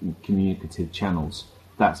communicative channels.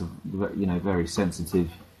 That's very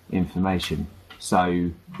sensitive information.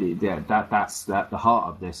 So that's at the heart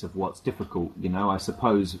of this, of what's difficult. You know, I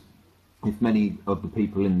suppose if many of the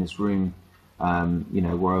people in this room,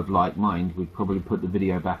 were of like mind, we'd probably put the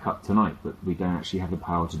video back up tonight, but we don't actually have the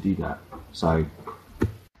power to do that. So,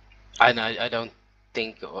 I don't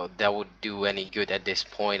think that would do any good at this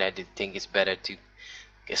point. I did think it's better to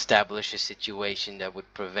establish a situation that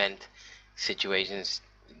would prevent situations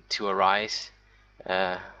to arise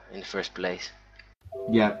in the first place.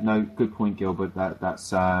 Yeah, no, good point, Gilbert.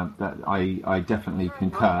 That's I definitely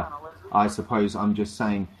concur. I suppose I'm just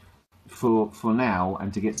saying, for now,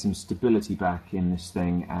 and to get some stability back in this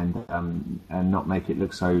thing, and not make it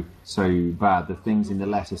look so bad, the things in the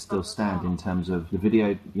letter still stand in terms of the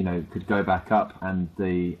video, could go back up, and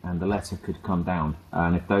the letter could come down.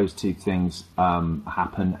 And if those two things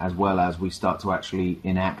happen, as well as we start to actually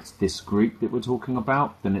enact this group that we're talking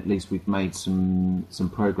about, then at least we've made some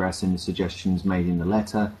progress in the suggestions made in the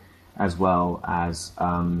letter, as well as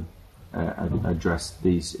address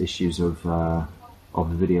these issues of the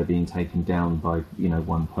video being taken down by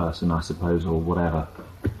one person, I suppose, or whatever.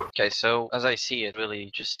 Okay, so as I see it,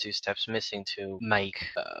 really just two steps missing to make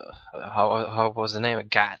how was the name of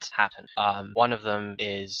GATT happen. One of them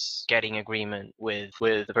is getting agreement with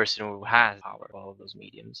the person who has power of all of those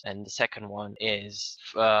mediums, and the second one is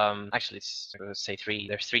there's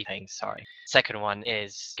three things. Sorry. Second one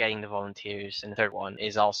is getting the volunteers, and the third one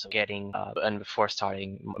is also getting and before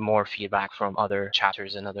starting more feedback from other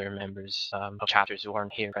chapters and other members of chapters who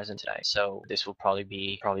aren't here present today. So this will probably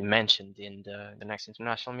be mentioned in the next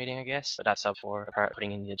international meeting, I guess, but that's up for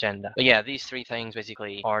putting in the agenda. But yeah, these three things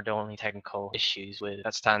basically are the only technical issues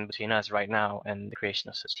that stand between us right now and the creation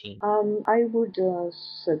of such team. I would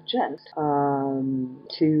suggest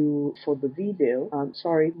for the video,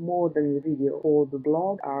 more than the video, for the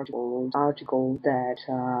blog article that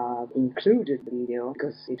included the video,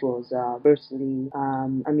 because it was personally,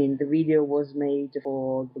 the video was made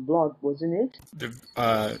for the blog, wasn't it?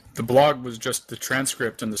 The blog was just the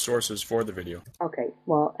transcript and the sources for the video. Okay,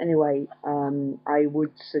 well, anyway, I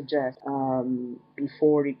would suggest,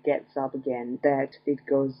 before it gets up again, that it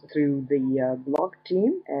goes through the blog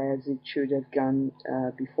team, as it should have gone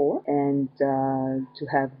before, and to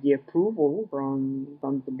have the approval from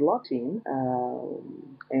the blog team,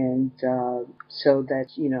 and so that,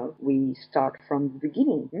 we start from the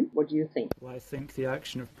beginning. What do you think? Well, I think the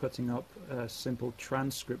action of putting up a simple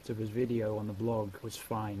transcript of his video on the blog was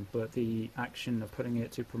fine, but the action of putting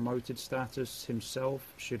it to promoted status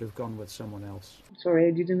himself should have gone with someone else. Sorry,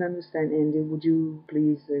 I didn't understand, Andy. Would you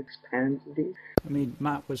please expand this?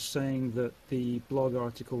 Matt was saying that the blog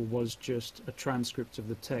article was just a transcript of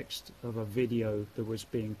the text of a video that was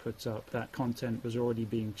being put up. That content was already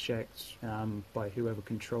being checked by whoever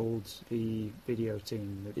controlled the video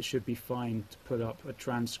team. It should be fine to put up a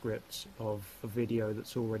transcript of a video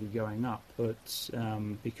that's already going up. But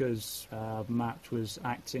because Matt was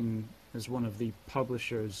acting as one of the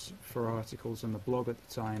publishers for articles on the blog at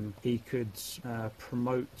the time, he could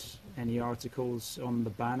promote any articles on the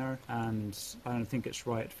banner, and I don't think it's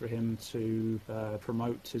right for him to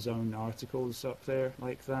promote his own articles up there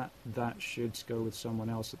like that. That should go with someone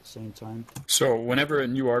else at the same time. So whenever a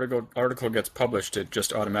new article gets published, it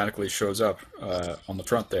just automatically shows up on the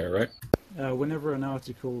front there, right? Whenever an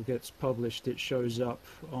article gets published, it shows up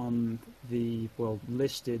on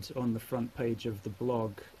listed on the front page of the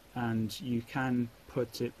blog, and you can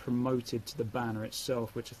put it promoted to the banner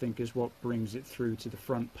itself, which I think is what brings it through to the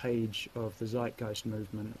front page of the Zeitgeist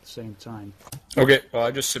movement at the same time. Okay, well,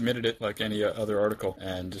 I just submitted it like any other article,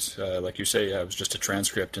 and like you say, it was just a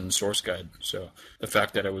transcript and source guide. So the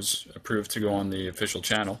fact that it was approved to go on the official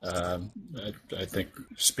channel, I think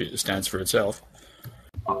stands for itself.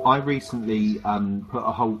 I recently put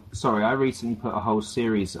a whole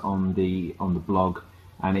series on the blog,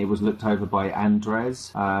 and it was looked over by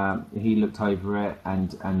Andres. He looked over it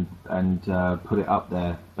and put it up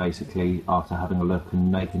there basically after having a look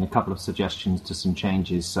and making a couple of suggestions to some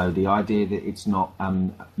changes. So the idea that it's not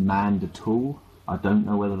manned at all, I don't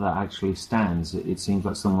know whether that actually stands. It seems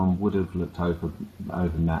like someone would have looked over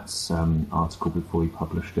Matt's article before he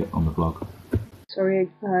published it on the blog. Sorry,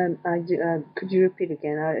 could you repeat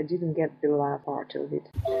again? I didn't get the last part of it.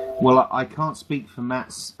 Well, I can't speak for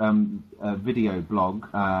Matt's video blog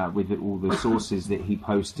with all the sources that he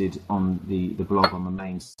posted on the blog on the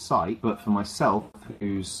main site, but for myself,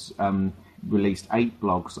 who's released 8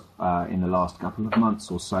 blogs in the last couple of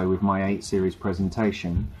months or so with my 8 series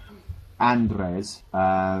presentation, Andres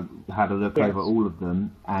had a look over all of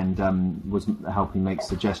them and was helping make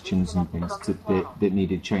suggestions and things that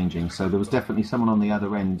needed changing. So there was definitely someone on the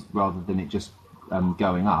other end rather than it just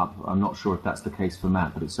going up. I'm not sure if that's the case for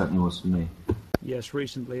Matt, but it certainly was for me. Yes,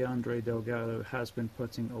 recently Andre Delgado has been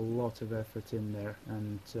putting a lot of effort in there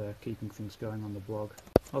and keeping things going on the blog.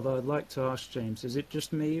 Although I'd like to ask James, is it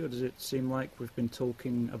just me, or does it seem like we've been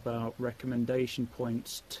talking about recommendation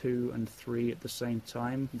points 2 and 3 at the same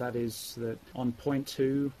time? That is, that on point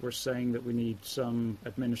 2, we're saying that we need some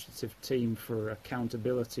administrative team for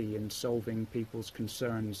accountability in solving people's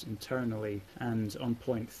concerns internally, and on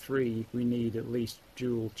point 3, we need at least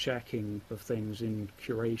dual checking of things in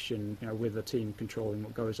curation, with a team controlling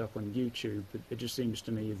what goes up on YouTube. It just seems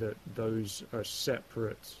to me that those are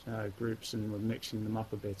separate groups, and we're mixing them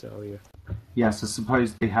up a bit earlier. Yes, I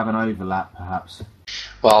suppose they have an overlap, perhaps.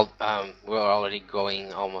 Well, we're already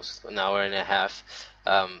going almost an hour and a half.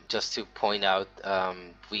 Just to point out,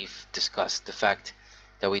 we've discussed the fact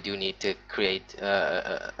that we do need to create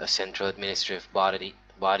a central administrative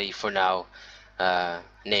body for now,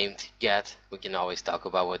 named GET. We can always talk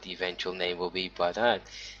about what the eventual name will be, but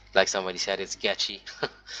like somebody said, it's sketchy.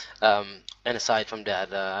 And aside from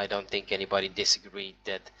that, I don't think anybody disagreed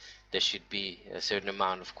that there should be a certain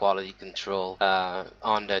amount of quality control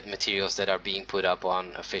on the materials that are being put up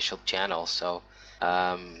on official channels. So,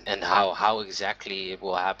 and how exactly it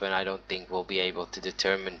will happen, I don't think we'll be able to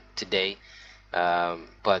determine today.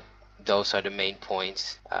 But those are the main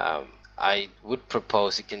points. I would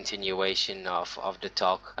propose a continuation of the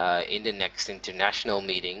talk in the next international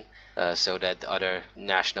meeting, so that other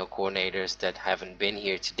national coordinators that haven't been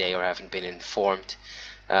here today or haven't been informed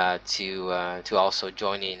to also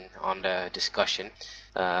join in on the discussion.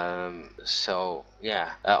 So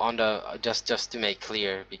yeah, on the just to make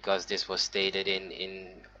clear, because this was stated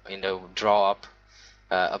in the draw up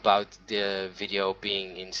about the video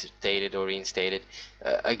being instated or reinstated.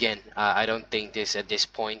 Again, I don't think this at this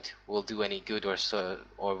point will do any good or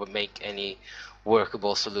will make any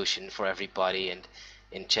workable solution for everybody. And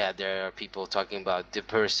in chat there are people talking about the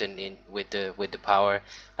person with the power.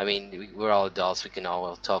 I mean, we're all adults. We can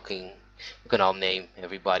all name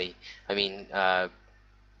everybody. I mean,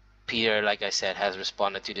 Peter, like I said, has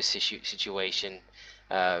responded to the situation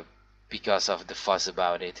because of the fuss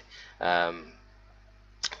about it.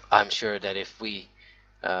 I'm sure that if we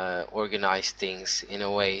organize things in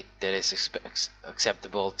a way that is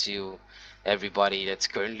acceptable to everybody that's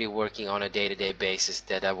currently working on a day-to-day basis,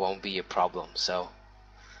 that won't be a problem. So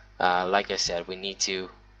like I said, we need to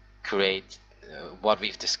create what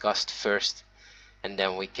we've discussed first, and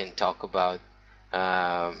then we can talk about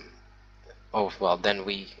then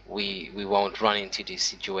we won't run into these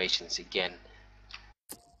situations again.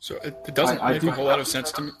 So it doesn't make a whole lot of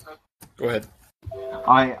sense to me. Go ahead.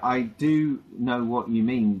 I do know what you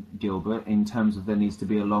mean, Gilbert, in terms of there needs to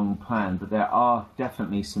be a long plan, but there are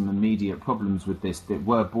definitely some immediate problems with this that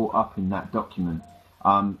were brought up in that document.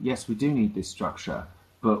 Yes, we do need this structure,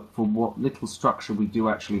 But for what little structure we do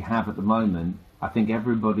actually have at the moment, I think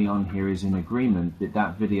everybody on here is in agreement that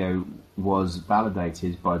that video was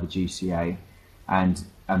validated by the GCA, and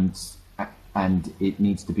it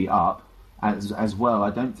needs to be up. As well, I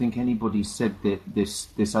don't think anybody said that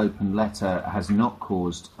this open letter has not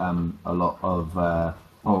caused a lot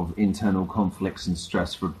of internal conflicts and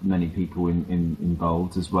stress for many people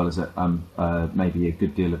involved, as well as maybe a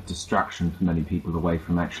good deal of distraction for many people away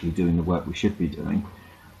from actually doing the work we should be doing.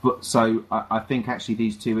 But so I think actually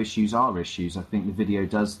these two issues are issues. I think the video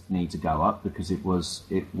does need to go up because it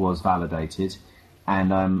was validated,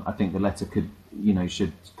 and I think the letter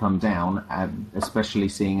should come down, especially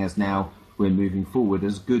seeing as now we're moving forward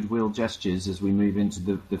as goodwill gestures as we move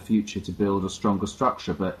into the future to build a stronger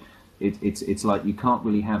structure. But it's like you can't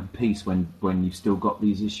really have peace when you've still got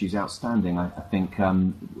these issues outstanding. I think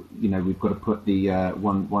we've got to put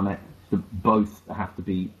both have to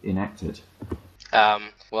be enacted.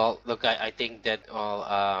 Well, look, I think that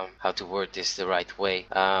how to word this the right way.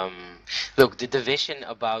 Look, the division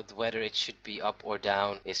about whether it should be up or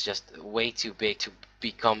down is just way too big to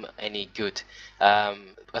become any good.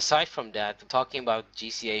 Aside from that, talking about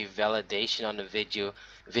GCA validation on the video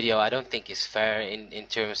I don't think is fair in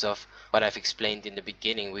terms of what I've explained in the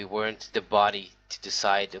beginning. We weren't the body to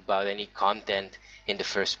decide about any content in the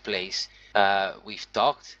first place. We've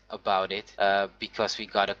talked about it because we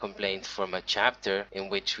got a complaint from a chapter in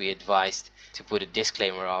which we advised to put a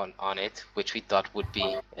disclaimer on it, which we thought would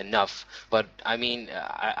be enough. But I mean,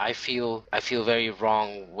 I feel very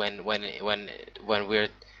wrong when we're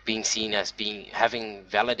being seen as having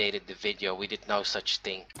validated the video. We did no such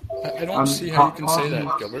thing. I don't see how you can say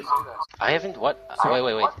that, Gilbert. I haven't wait.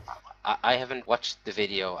 I haven't watched the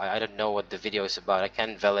video. I don't know what the video is about. I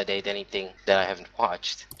can't validate anything that I haven't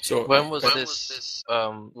watched. So when was this?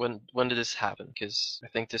 When did this happen? Because I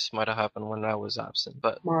think this might have happened when I was absent.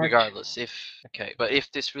 But March. regardless,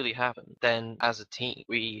 if this really happened, then as a team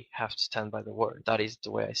we have to stand by the word. That is the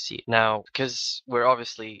way I see it. Now, because we're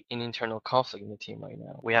obviously in internal conflict in the team right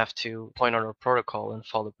now, we have to point out our protocol and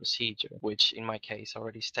follow procedure. Which in my case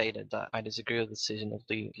already stated that I disagree with the decision of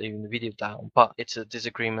leaving the video down. But it's a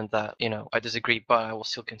disagreement that I disagree, but I will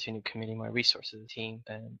still continue committing my resources to the team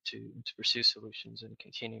and to pursue solutions and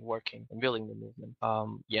continue working and building the movement.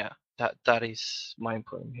 That is my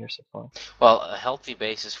input in here so far. Well, a healthy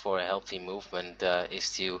basis for a healthy movement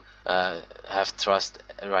is to have trust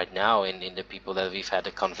right now in the people that we've had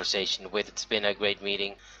a conversation with. It's been a great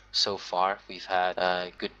meeting so far. We've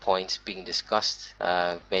had good points being discussed,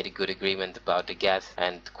 made a good agreement about the GAT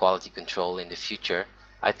and quality control in the future.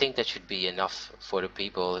 I think that should be enough for the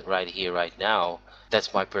people right here, right now.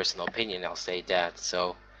 That's my personal opinion, I'll say that.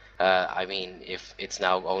 So, I mean, if it's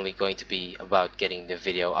now only going to be about getting the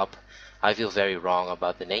video up, I feel very wrong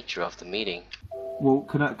about the nature of the meeting. Well,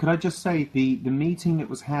 could I just say the meeting that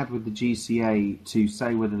was had with the GCA to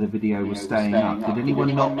say whether the video was staying up, did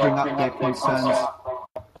anyone not bring up their concerns?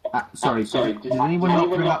 Sorry, did anyone not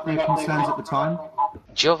bring up their concerns at the time?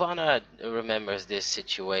 Giovanna remembers this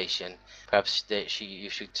situation. Perhaps you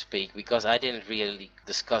should speak, because I didn't really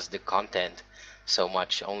discuss the content so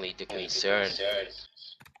much, only the concern.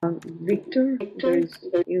 Victor,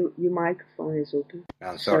 your microphone is open.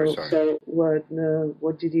 Sorry. So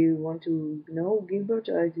what did you want to know, Gilbert?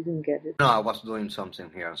 I didn't get it. No, I was doing something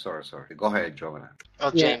here. Sorry. Go ahead, Giovanna.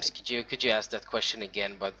 Oh, James, could you ask that question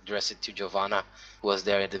again, but address it to Giovanna, who was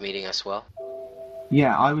there at the meeting as well?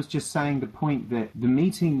 Yeah, I was just saying the point that the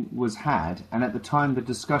meeting was had, and at the time the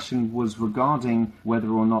discussion was regarding whether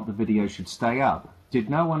or not the video should stay up. Did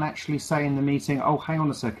no one actually say in the meeting, oh, hang on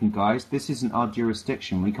a second, guys, this isn't our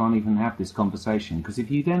jurisdiction, we can't even have this conversation? Because if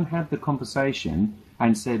you then had the conversation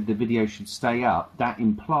and said the video should stay up, that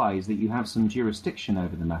implies that you have some jurisdiction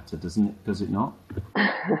over the matter, does it not?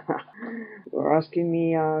 You're asking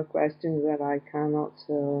me questions that I cannot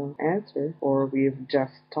answer, or we've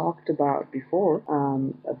just talked about before,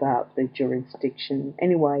 about the jurisdiction.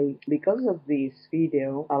 Anyway, because of this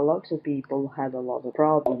video, a lot of people had a lot of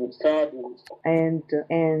problems, and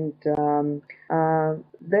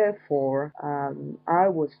therefore, I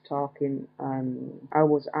was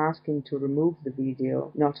asking to remove the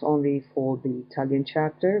video, not only for the Italian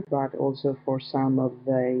chapter, but also for some of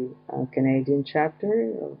the Canadian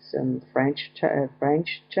chapter, some French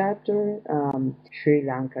chapter, Sri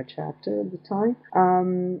Lanka chapter at the time,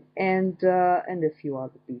 and a few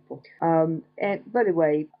other people. But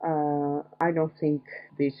anyway, I don't think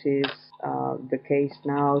this is the case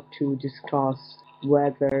now to discuss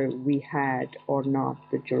whether we had or not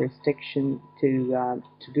the jurisdiction to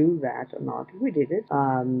do that or not. We did it.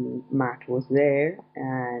 Matt was there,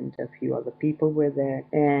 and a few other people were there.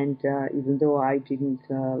 And even though I didn't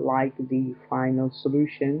like the final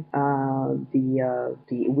solution,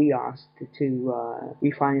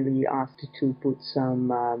 we finally asked to put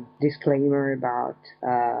some disclaimer about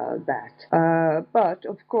that. But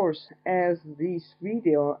of course, as this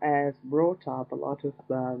video has brought up a lot of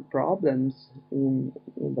problems in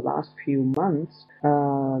the last few months,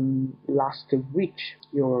 last of which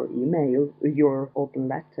your email, your open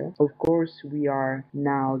letter, of course we are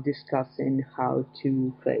now discussing how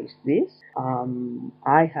to face this.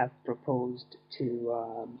 I have proposed to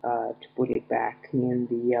put it back in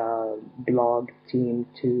the blog team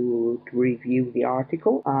to review the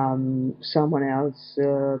article. Someone else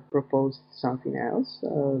proposed something else,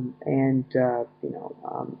 and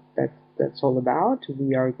that's all about.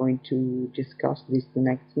 We are going to discuss this the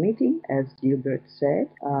next meeting, as Gilbert said.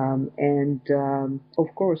 Of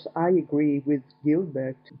course, I agree with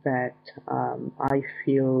Gilbert that I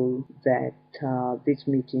feel that this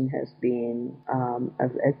meeting has been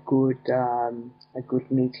a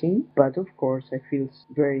good meeting. But of course, I feel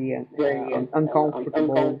very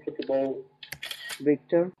uncomfortable.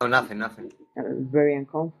 Victor? No, nothing. Very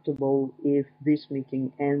uncomfortable if this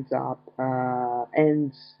meeting ends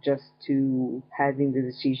just to having the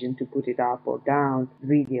decision to put it up or down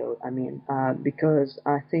video. I mean, because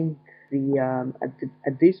I think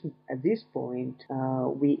at this point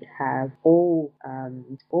we have all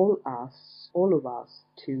of us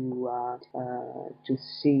to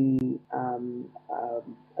see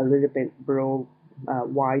a little bit broader,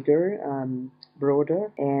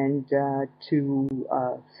 and to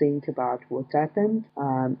think about what happened,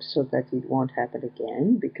 so that it won't happen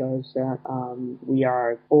again, because we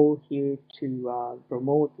are all here to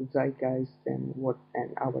promote the zeitgeist and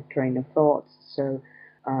our train of thoughts. So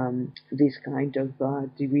this kind of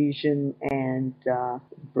division and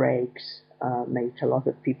breaks make a lot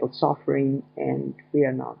of people suffering, and we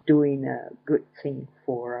are not doing a good thing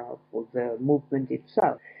for the movement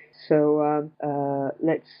itself. So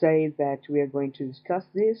let's say that we are going to discuss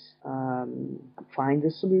this, find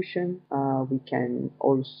a solution. We can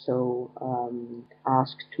also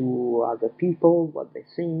ask to other people what they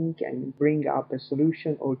think and bring up a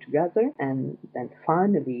solution altogether. And then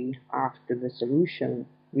finally, after the solution,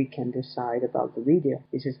 we can decide about the video.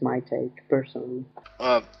 This is my take, personally.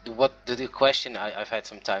 The question, I've had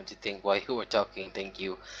some time to think while you were talking. Thank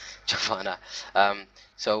you, Giovanna.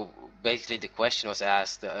 So basically the question was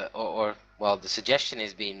asked, the suggestion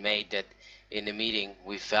is being made that in the meeting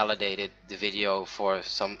we validated the video for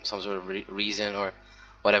some sort of reason or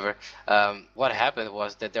whatever. What happened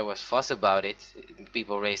was that there was fuss about it.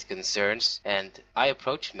 People raised concerns, and I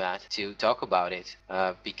approached Matt to talk about it,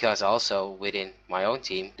 because also within my own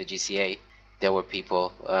team, the GCA, there were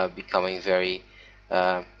people becoming very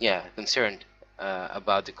concerned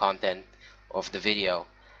about the content of the video.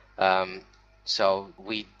 So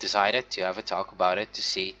we decided to have a talk about it to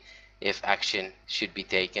see if action should be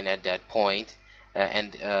taken at that point,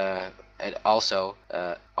 and also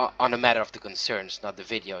on a matter of the concerns, not the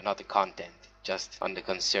video, not the content, just on the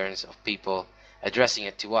concerns of people addressing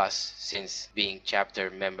it to us, since being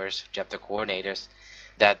chapter members, chapter coordinators,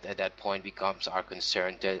 that at that point becomes our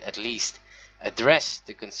concern to at least address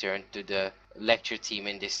the concern to the lecture team,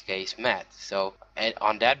 in this case Matt. So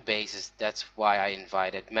on that basis, that's why I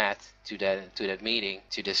invited Matt to that meeting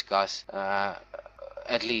to discuss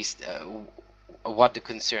at least what the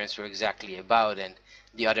concerns were exactly about, and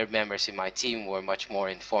the other members in my team were much more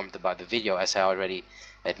informed about the video, as I already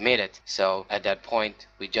admitted. So at that point,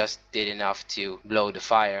 we just did enough to blow the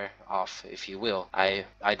fire off, if you will. I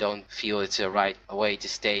don't feel it's a right way to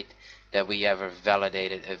state that we ever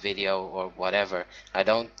validated a video or whatever. I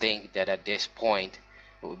don't think that at this point,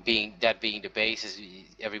 being the basis,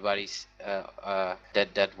 everybody's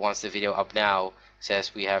that wants the video up now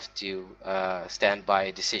says we have to stand by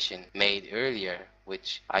a decision made earlier,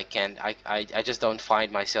 which I just don't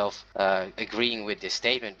find myself agreeing with this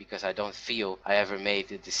statement, because I don't feel I ever made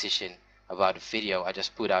the decision about a video. I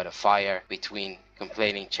just put out a fire between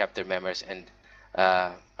complaining chapter members and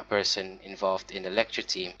a person involved in the lecture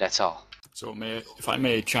team. That's all. So if I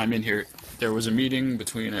may chime in here, there was a meeting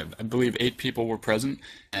between, I believe 8 people were present,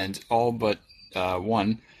 and all but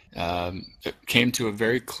one came to a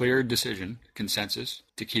very clear decision, consensus,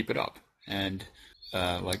 to keep it up. And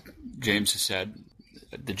like James has said,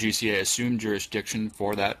 the GCA assumed jurisdiction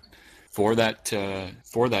for that for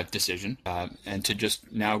that decision, and to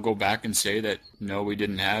just now go back and say that no, you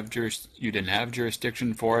didn't have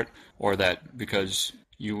jurisdiction for it, or that because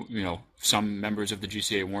you know some members of the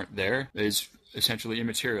GCA weren't there is essentially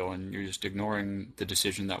immaterial, and you're just ignoring the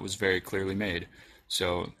decision that was very clearly made.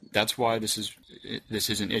 So that's why this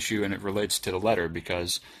is an issue, and it relates to the letter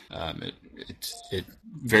because it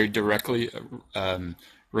very directly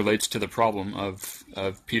relates to the problem of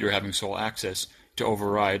Peter having sole access to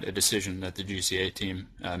override a decision that the GCA team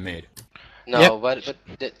made. No, but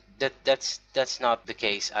that's not the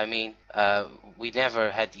case. I mean, we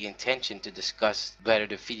never had the intention to discuss whether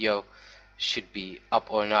the video should be up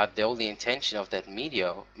or not. The only intention of that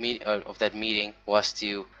meeting was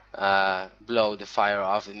to blow the fire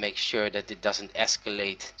off and make sure that it doesn't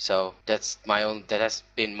escalate. So that has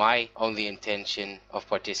been my only intention of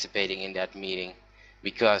participating in that meeting,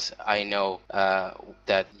 because I know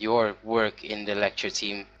that your work in the lecture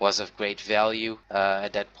team was of great value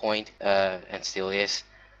at that point, and still is.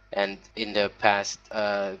 And in the past,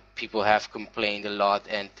 people have complained a lot,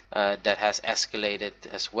 and that has escalated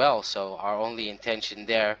as well. So our only intention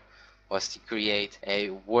there was to create a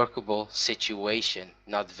workable situation,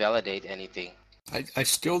 not validate anything. I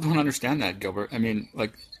still don't understand that, Gilbert. I mean,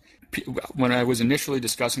 like, when I was initially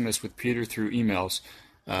discussing this with Peter through emails,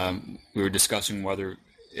 we were discussing whether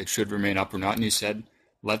it should remain up or not, and he said,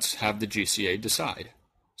 let's have the GCA decide.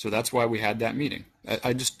 So that's why we had that meeting.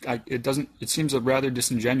 It seems rather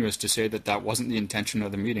disingenuous to say that that wasn't the intention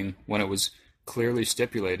of the meeting when it was clearly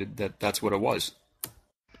stipulated that that's what it was.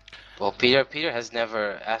 Well, Peter has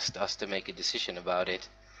never asked us to make a decision about it,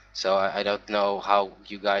 so I don't know how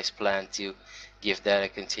you guys plan to give that a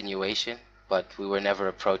continuation, but we were never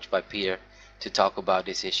approached by Peter to talk about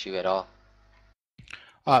this issue at all.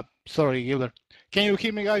 Sorry, Gilbert. Can you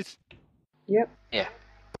hear me, guys? Yep. Yeah.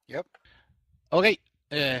 Yep. Okay.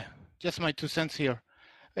 Just my 2 cents here.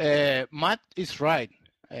 Matt is right.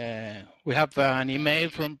 We have an email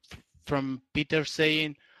from Peter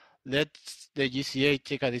saying, let the GCA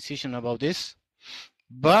take a decision about this.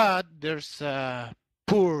 But there's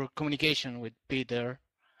poor communication with Peter,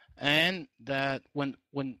 and that when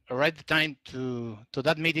arrived the time to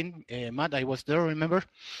that meeting, Matt, I was there, remember?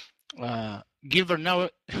 Gilbert, now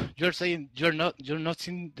you're saying you have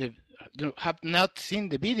not seen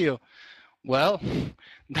the video. Well,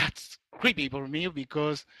 that's creepy for me,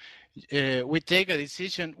 because we take a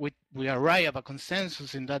decision, we arrive at a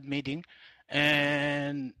consensus in that meeting,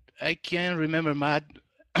 and I can remember, Matt,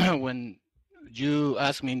 when you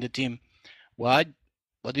asked me in the team, what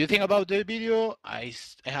do you think about the video? I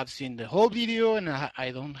have seen the whole video, and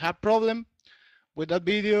I don't have problem with that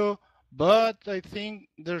video, but I think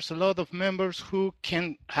there's a lot of members who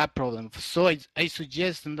can have problems. So I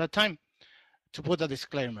suggest in that time to put a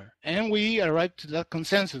disclaimer, and we arrived to that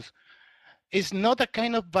consensus. It's not a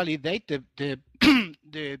kind of validate the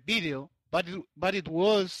video, but it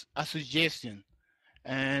was a suggestion,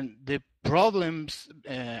 and the problems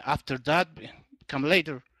after that come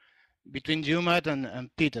later between you, Matt, and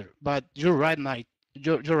Peter. But you're right, Mike.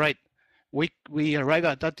 You're right. We arrived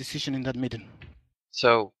at that decision in that meeting.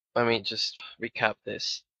 So let me just recap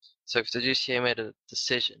this. So if the GCA made a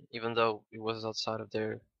decision, even though it was outside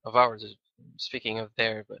of ours, speaking of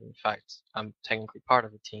there, but in fact I'm technically part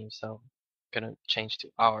of the team, so I'm gonna change to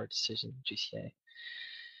our decision, GCA.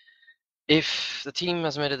 If the team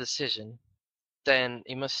has made a decision, then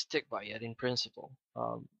it must stick by it in principle.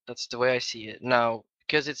 That's the way I see it. Now,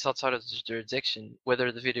 because it's outside of the jurisdiction,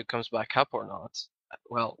 whether the video comes back up or not,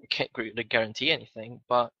 well, we can't really guarantee anything,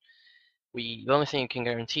 but the only thing you can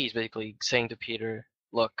guarantee is basically saying to Peter,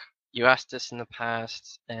 look, you asked us in the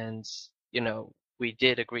past, and, you know, we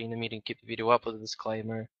did agree in the meeting to keep the video up with a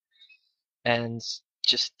disclaimer, and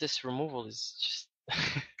just this removal is just,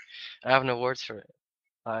 I have no words for it.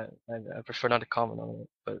 I prefer not to comment on it,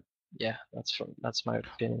 but yeah, that's my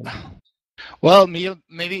opinion. Well,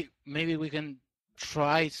 maybe we can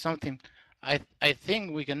try something. I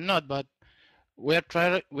think we cannot, but we're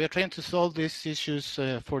trying to solve these issues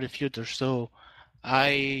for the future. So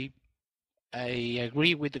I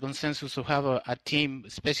agree with the consensus to have a team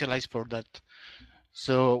specialized for that.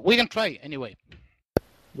 So we can try anyway.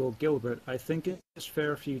 Well, Gilbert, I think it's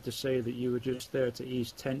fair for you to say that you were just there to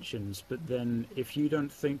ease tensions, but then if you don't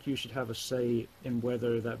think you should have a say in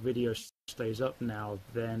whether that video stays up now,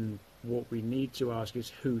 then what we need to ask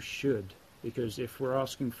is who should. Because if we're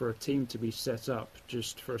asking for a team to be set up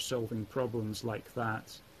just for solving problems like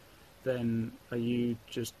that, then are you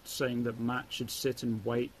just saying that Matt should sit and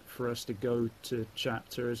wait for us to go to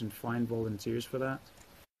chapters and find volunteers for that?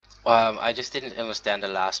 I just didn't understand the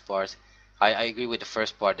last part. I agree with the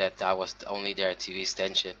first part that I was only there to ease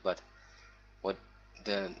tension, but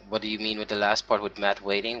What do you mean with the last part with Matt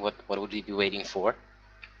waiting? What would he be waiting for?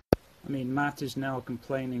 I mean, Matt is now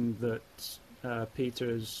complaining that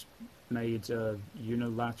Peter's made a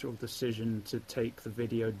unilateral decision to take the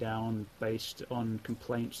video down based on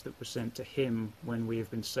complaints that were sent to him, when we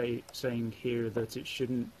have been saying here that it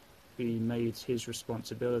shouldn't be made his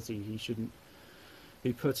responsibility. He shouldn't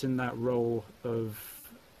be put in that role of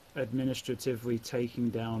administratively taking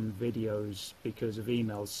down videos because of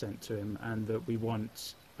emails sent to him, and that we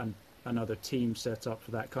want another team set up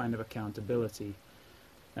for that kind of accountability.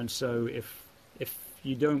 And so if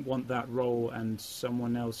you don't want that role and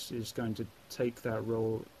someone else is going to take that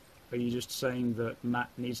role, are you just saying that Matt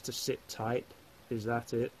needs to sit tight? Is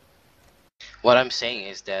that it? What I'm saying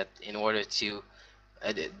is that in order to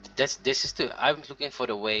I'm looking for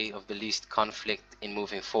the way of the least conflict in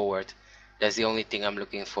moving forward. That's the only thing I'm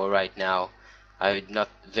looking for right now. I'm not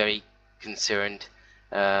very concerned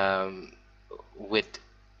with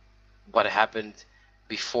what happened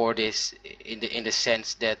before this, in the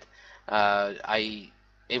sense that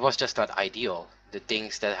it was just not ideal. The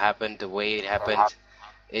things that happened, the way it happened,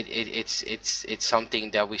 it's something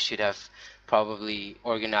that we should have probably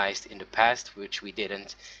organized in the past, which we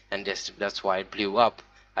didn't, and that's why it blew up.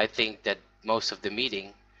 I think that most of the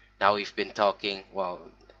meeting, now we've been talking, well,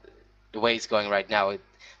 the way it's going right now, it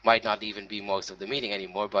might not even be most of the meeting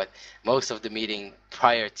anymore, but most of the meeting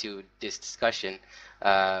prior to this discussion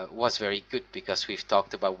was very good, because we've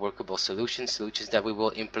talked about workable solutions that we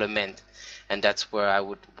will implement, and that's where I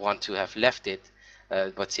would want to have left it.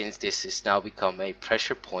 But since this has now become a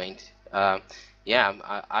pressure point, I'm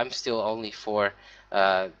still only for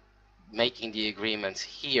making the agreements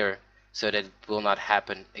here so that it will not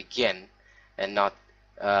happen again, and not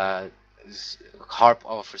harp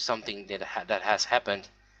over something that has happened.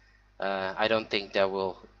 I don't think that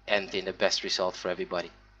will end in the best result for everybody.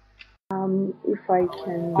 If I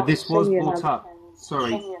can. But this was say brought another- up.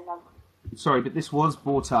 Sorry, but this was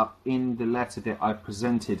brought up in the letter that I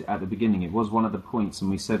presented at the beginning. It was one of the points, and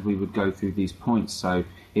we said we would go through these points. So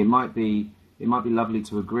it might be lovely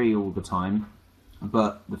to agree all the time,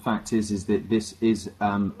 but the fact is that this is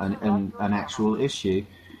an actual issue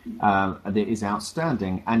that is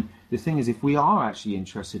outstanding. And the thing is, if we are actually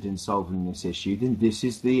interested in solving this issue, then this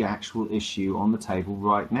is the actual issue on the table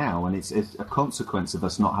right now, and it's a consequence of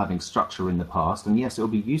us not having structure in the past. And yes, it'll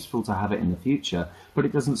be useful to have it in the future, but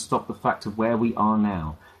it doesn't stop the fact of where we are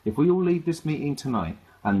now. If we all leave this meeting tonight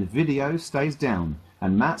and the video stays down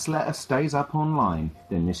and Matt's letter stays up online,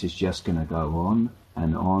 then this is just going to go on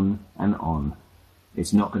and on and on.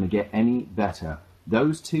 It's not going to get any better.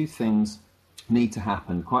 Those two things need to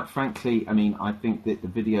happen. Quite frankly, I mean, I think that the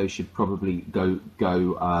video should probably go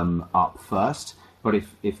up first. But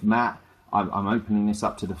if Matt, I'm opening this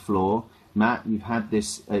up to the floor. Matt, you've had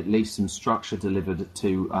this, at least some structure delivered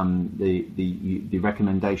to the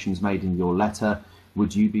recommendations made in your letter.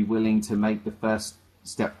 Would you be willing to make the first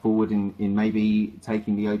step forward in maybe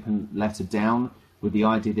taking the open letter down, with the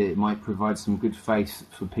idea that it might provide some good faith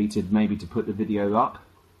for Peter maybe to put the video up?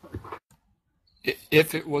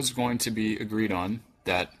 If it was going to be agreed on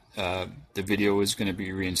that the video is going to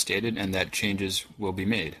be reinstated and that changes will be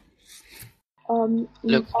made.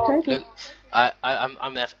 Look,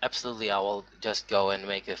 I'm absolutely. I will just go and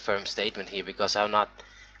make a firm statement here, because I'm not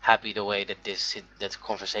happy the way that that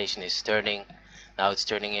conversation is turning. Now it's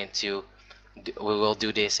turning into, we will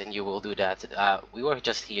do this and you will do that. We were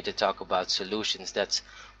just here to talk about solutions. That's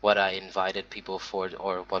what I invited people for,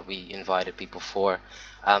 or what we invited people for.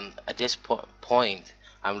 At this point,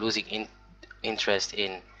 I'm losing interest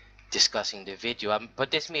in discussing the video.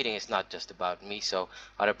 But this meeting is not just about me, so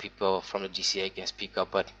other people from the GCA can speak up.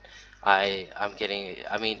 But I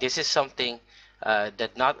mean, this is something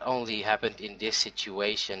that not only happened in this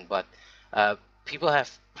situation, but people have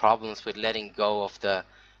problems with letting go of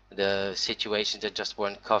the situations that just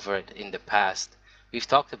weren't covered in the past. We've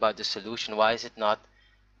talked about the solution. Why is it not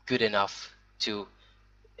good enough to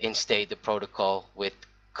instate the protocol with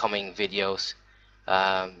coming videos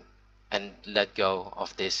and let go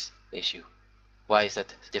of this issue? Why is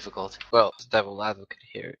that difficult? Well, as devil advocate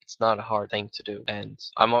here, it's not a hard thing to do. And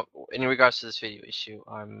in regards to this video issue,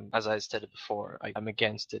 as I stated before, I'm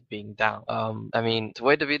against it being down. I mean, the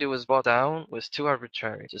way the video was brought down was too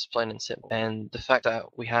arbitrary, just plain and simple. And the fact that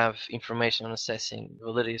we have information on assessing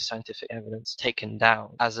validity of scientific evidence taken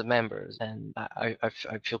down as a members, and I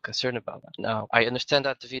feel concerned about that. Now, I understand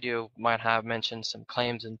that the video might have mentioned some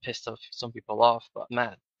claims and pissed some people off, but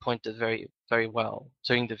Matt pointed very, very well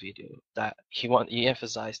during the video that he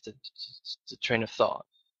emphasized the train of thought,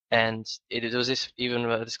 And it was even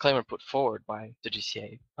a disclaimer put forward by the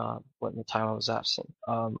GCA when the time I was absent,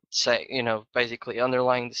 basically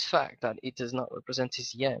underlying this fact that it does not represent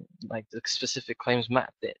TCM, like the specific claims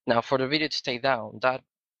Matt did. Now, for the video to stay down, that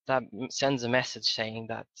sends a message saying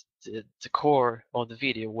that the core of the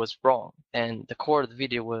video was wrong, and the core of the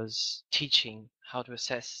video was teaching how to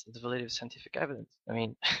assess the validity of scientific evidence. I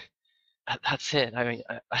mean, that's it. I mean,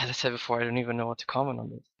 as I said before, I don't even know what to comment on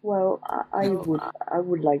this. Well, I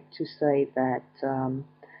would like to say that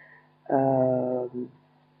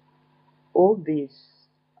all this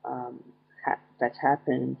that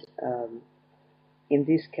happened in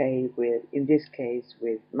this case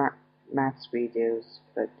with Matt's videos,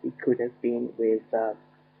 but it could have been with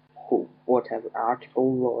whatever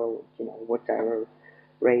article or whatever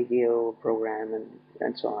radio program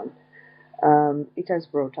and so on. It has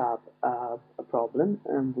brought up a problem,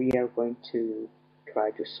 and we are going to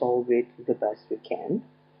try to solve it the best we can.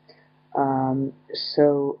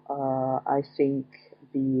 So I think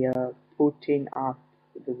the putting up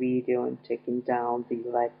the video and taking down the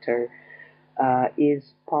letter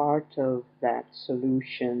is part of that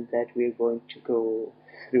solution that we're going to go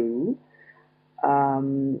through.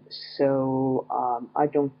 So I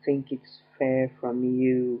don't think it's fair from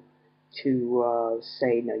you to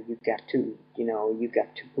say, no, you got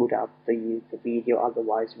to put up the video,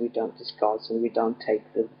 otherwise we don't discuss and we don't take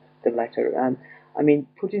the letter. And I mean,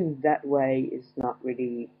 putting it that way is not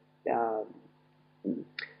really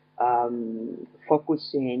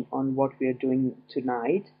focusing on what we are doing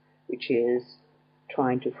tonight, which is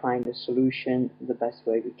trying to find a solution the best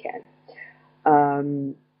way we can.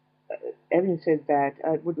 Having said that,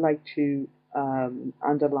 I would like to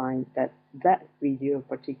underline that video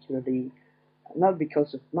particularly, not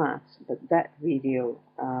because of maths, but that video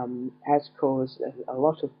has caused a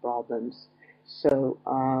lot of problems. So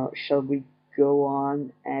shall we go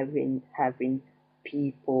on having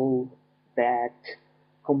people that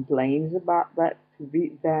complains about that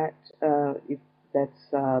video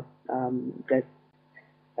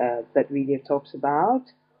talks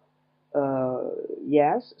about?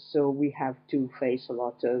 Yes, so we have to face a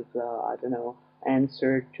lot of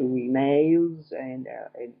answer to emails and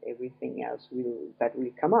everything else that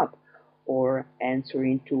will come up, or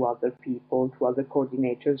answering to other people, to other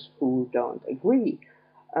coordinators who don't agree.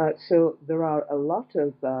 So there are a lot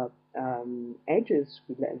of edges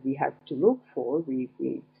we have to look for. We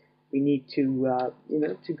need to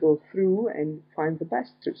to go through and find the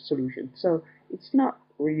best solution. So it's not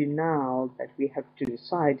really now that we have to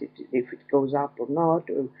decide if it goes up or not,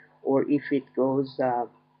 or if it goes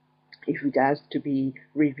if it has to be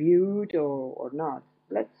reviewed or not.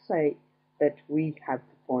 Let's say that we have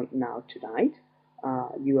the point now tonight.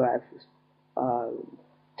 You have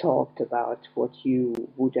talked about what you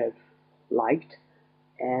would have liked,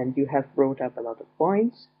 and you have brought up a lot of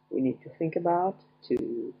points we need to think about,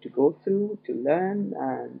 to go through, to learn,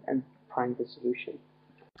 and find the solution.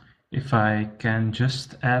 If I can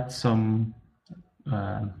just add some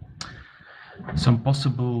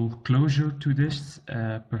possible closure to this,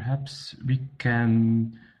 perhaps we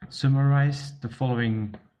can summarize the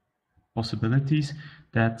following possibilities: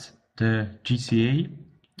 that the GCA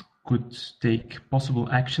could take possible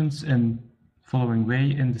actions in following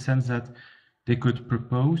way, in the sense that they could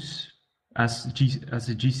propose as a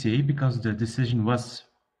GCA, because the decision was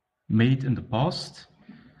made in the past,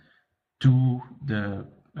 to the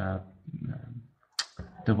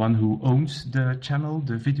one who owns the channel,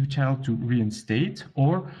 the video channel, to reinstate.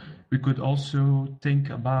 Or we could also think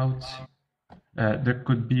about there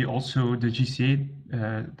could be also the GCA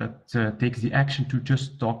that takes the action to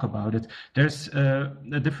just talk about it. There's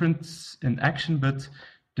a difference in action, but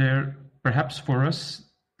there, perhaps for us,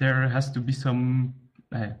 there has to be some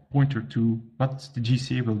pointer to what the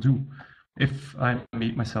GCA will do, if I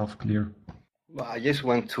made myself clear. Well, I just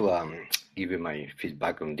want to give you my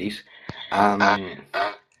feedback on this.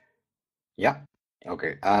 Yeah,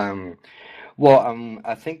 okay.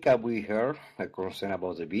 I think we heard a concern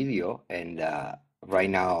about the video, and right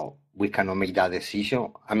now we cannot make that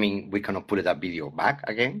decision. I mean, we cannot put that video back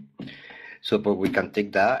again. So, but we can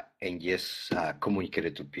take that and just communicate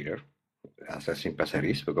it to Peter, as simple as it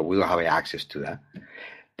is, because we don't have access to that.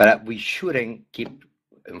 But we shouldn't keep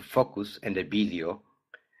focus on the video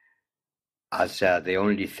as the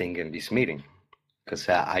only thing in this meeting, because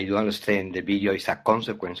I do understand the video is a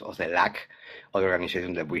consequence of the lack of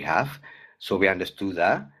organization that we have. So we understood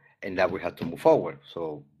that, and that we have to move forward.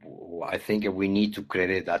 So I think we need to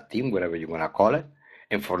create that team, whatever you want to call it,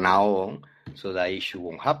 and from now on, so that issue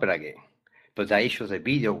won't happen again. But the issue of the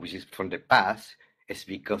video, which is from the past, is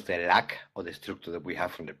because the lack of the structure that we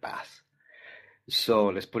have from the past. So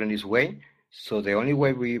let's put it this way. So the only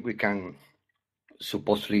way we can,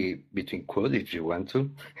 supposedly between quotes, if you want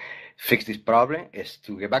to, fix this problem is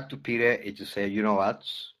to get back to Peter and to say, you know what,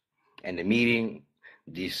 in the meeting,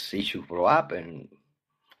 this issue brought up and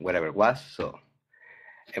whatever it was. So,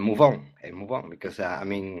 and move on, because I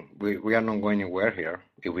mean, we are not going anywhere here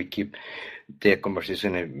if we keep the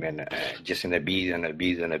conversation and just in a video and a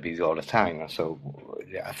video and a video all the time. So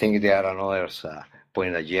I think there are another point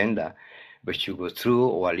in the agenda we should go through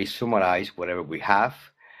or at least summarize whatever we have,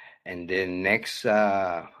 and then next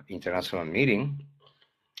international meeting,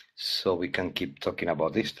 so we can keep talking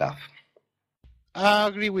about this stuff. I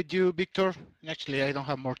agree with you, Victor. Actually, I don't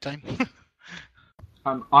have more time.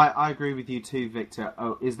 I agree with you too, Victor.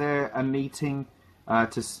 Oh, is there a meeting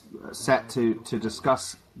set to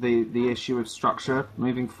discuss the issue of structure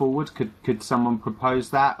moving forward? Could someone propose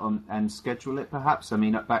that and schedule it, perhaps? I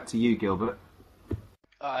mean, back to you, Gilbert.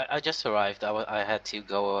 I just arrived. I had to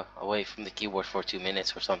go away from the keyboard for 2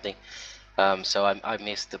 minutes or something. So I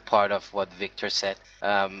missed the part of what Victor said.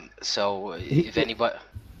 So if anybody...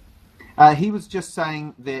 He was just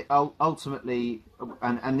saying that ultimately,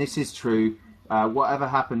 and this is true, whatever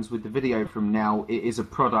happens with the video from now, it is a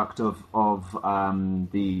product of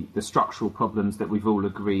the structural problems that we've all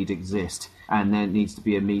agreed exist, and there needs to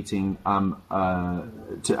be a meeting about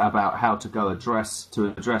how to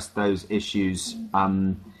address those issues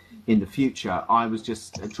in the future. I was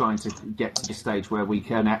just trying to get to the stage where we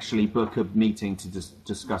can actually book a meeting to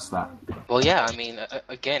discuss that. Well, yeah, I mean,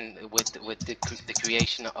 again, with the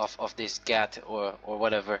creation of this GATT or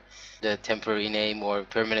whatever the temporary name or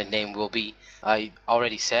permanent name will be, I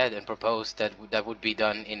already said and proposed that would be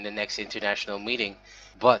done in the next international meeting,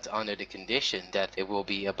 but under the condition that it will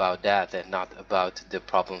be about that and not about the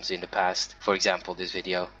problems in the past. For example, this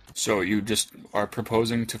video. So you just are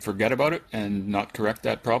proposing to forget about it and not correct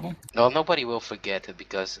that problem? No, nobody will forget it,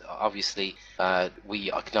 because obviously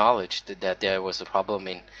we acknowledged that there was a problem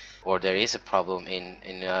there is a problem in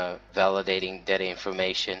validating data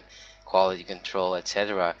information, quality control,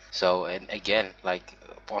 etc. So, and again, like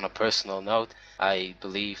on a personal note, I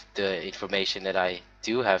believe the information that I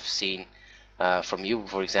do have seen from you,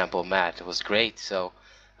 for example, Matt, was great. So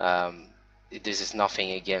this is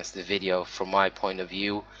nothing against the video from my point of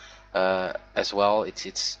view as well.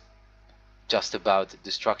 It's just about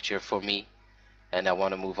the structure for me, and I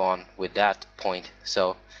want to move on with that point.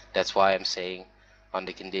 So that's why I'm saying, on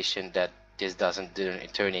the condition that this doesn't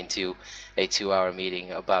turn into a 2-hour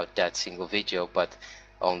meeting about that single video, but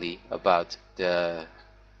only about the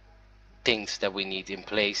things that we need in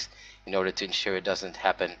place in order to ensure it doesn't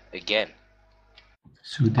happen again.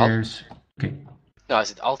 So there's... Okay. No, I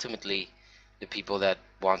said ultimately the people that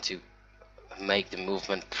want to make the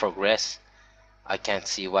movement progress, I can't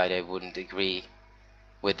see why they wouldn't agree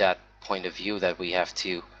with that point of view, that we have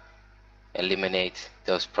to eliminate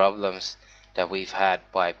those problems that we've had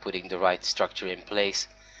by putting the right structure in place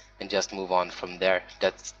and just move on from there.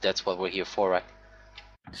 That's what we're here for, right?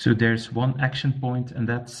 So there's one action point, and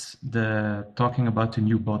that's the talking about the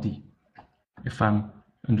new body, if I'm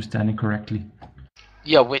understanding correctly.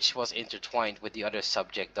 Yeah, which was intertwined with the other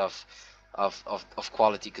subject of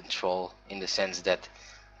quality control, in the sense that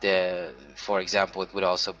for example, it would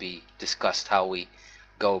also be discussed how we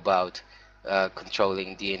go about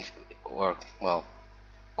controlling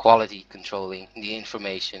quality controlling the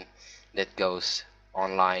information that goes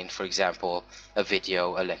online, for example, a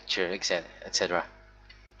video, a lecture, etc.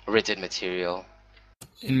 Written material.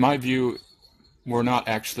 In my view, we're not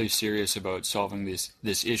actually serious about solving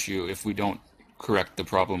this issue if we don't correct the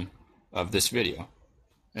problem of this video.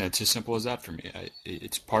 And it's as simple as that for me.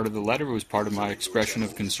 It's part of the letter. It was part of my expression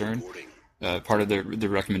of concern, part of the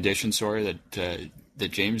recommendation, that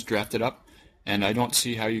James drafted up. And I don't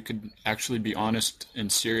see how you could actually be honest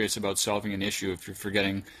and serious about solving an issue if you're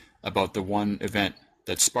forgetting about the one event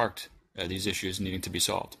that sparked these issues needing to be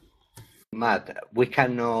solved. Matt, we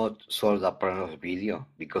cannot solve the problem of the video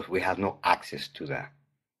because we have no access to that.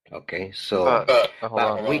 Okay, so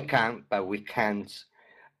but we can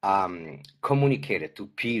communicate it to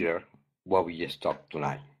Peter what we just talked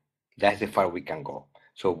tonight. That's the far we can go.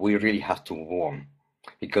 So we really have to move on,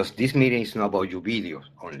 because this meeting is not about your videos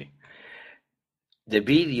only. The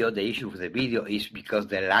issue with the video is because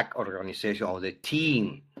the lack of organization of the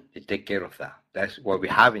team to take care of that. That's why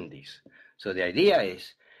we're having this. So the idea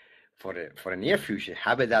is for the near future,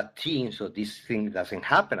 have that team so this thing doesn't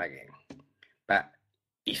happen again. But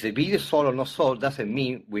if the video is solved or not solved, doesn't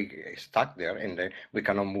mean we stuck there and then we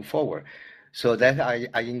cannot move forward. So that I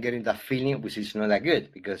am getting that feeling, which is not that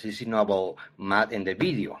good, because this is not about Matt and the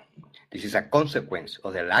video. This is a consequence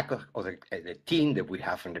of the lack of the team that we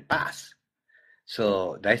have in the past.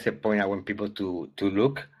 So that's the point I want people to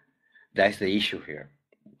look. That's the issue here.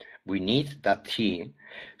 We need that team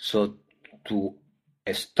so to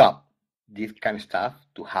stop this kind of stuff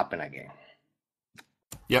to happen again.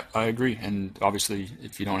 Yep, I agree. And obviously,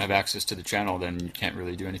 if you don't have access to the channel, then you can't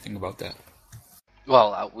really do anything about that.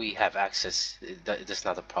 Well, we have access. That's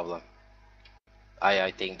not a problem.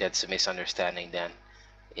 I think that's a misunderstanding then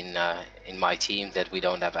in my team, that we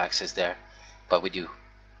don't have access there, but we do.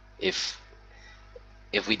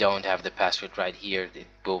 If we don't have the password right here, it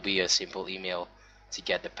will be a simple email to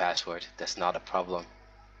get the password. That's not a problem.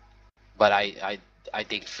 But I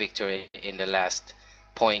think Victor in the last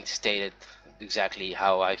point stated exactly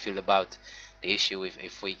how I feel about the issue.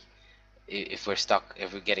 If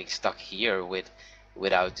we're getting stuck here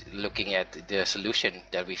without looking at the solution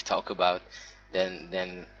that we've talked about,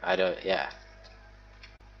 then I don't. Yeah,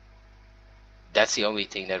 that's the only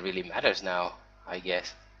thing that really matters now, I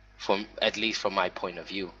guess, at least from my point of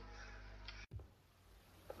view.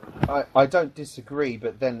 I don't disagree,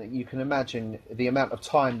 but then you can imagine the amount of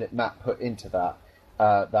time that Matt put into that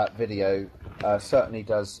video certainly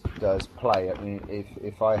does play. I mean,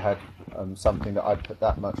 if I had something that I'd put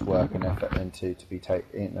that much work and effort into to be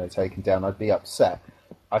taken down, I'd be upset.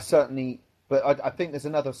 But I think there's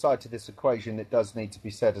another side to this equation that does need to be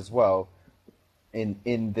said as well.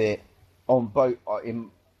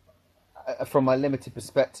 From my limited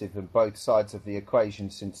perspective on both sides of the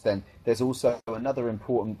equation since then, there's also another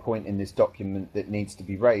important point in this document that needs to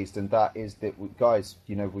be raised, and that is that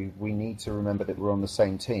we need to remember that we're on the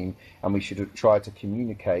same team, and we should try to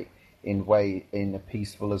communicate in a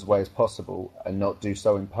peaceful as way as possible and not do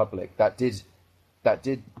so in public. That did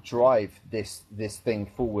drive this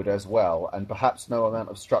thing forward as well, and perhaps no amount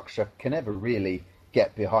of structure can ever really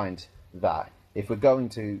get behind that. If we're going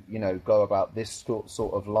to, go about this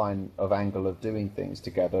sort of line of angle of doing things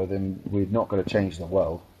together, then we're not going to change the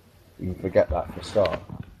world. You can forget that for a start.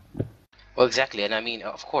 Well, exactly, and I mean,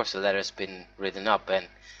 of course, the letter's been written up, and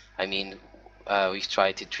I mean, we've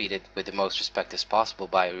tried to treat it with the most respect as possible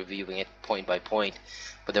by reviewing it point by point,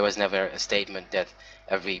 but there was never a statement that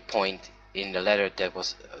every point in the letter that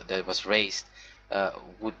was raised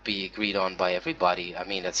would be agreed on by everybody. I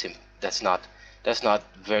mean, that's not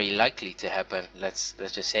very likely to happen. Let's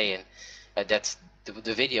just say, and that's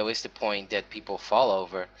the video is the point that people fall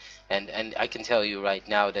over, and I can tell you right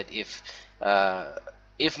now that if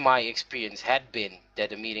my experience had been that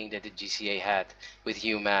the meeting that the GCA had with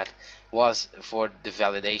you, Matt, was for the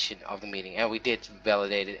validation of the meeting, and we did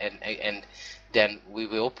validate it, and then we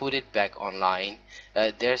will put it back online,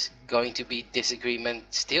 there's going to be disagreement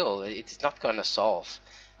still. It's not going to solve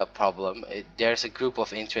a problem. There's a group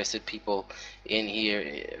of interested people in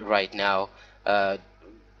here right now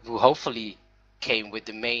who hopefully came with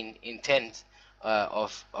the main intent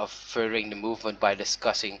of furthering the movement by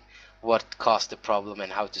discussing what caused the problem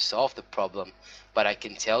and how to solve the problem. But I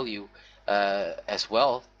can tell you as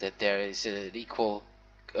well that there is an equal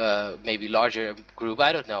maybe larger group,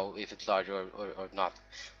 I don't know if it's larger or not,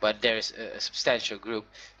 but there's a substantial group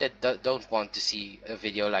that don't want to see a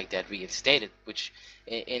video like that reinstated, which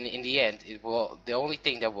in the end, the only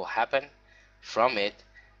thing that will happen from it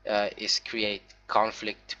is create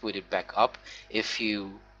conflict to put it back up. If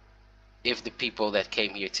the people that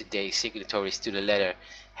came here today, signatories to the letter,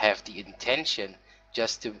 have the intention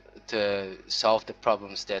just to solve the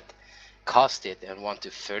problems that caused it and want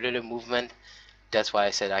to further the movement, that's why I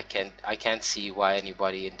said I can't see why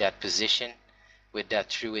anybody in that position with that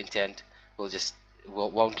true intent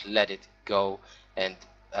won't let it go and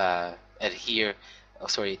adhere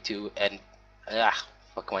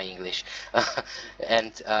fuck my English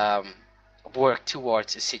and work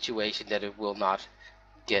towards a situation that it will not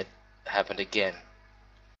happen again.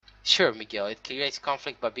 Sure, Miguel, it creates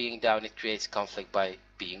conflict by being down, it creates conflict by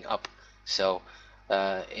being up. So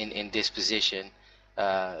in this position,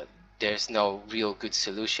 there's no real good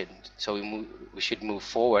solution. So we should move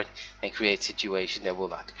forward and create a situation that will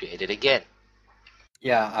not create it again.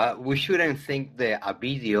 Yeah, we shouldn't think that a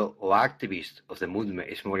video or activist of the movement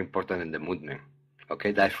is more important than the movement.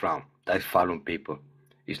 Okay, that's wrong. That's following people.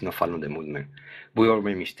 It's not following the movement. We all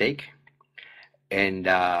make mistake. And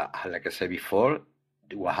like I said before,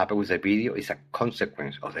 what happened with the video is a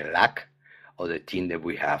consequence of the lack of the team that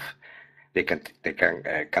we have. They can take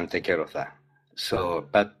care of that. So,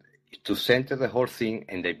 but to center the whole thing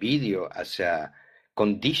in the video as a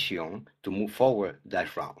condition to move forward,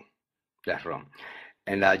 that's wrong. That's wrong.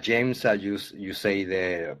 And James, you say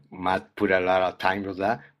that Matt put a lot of time on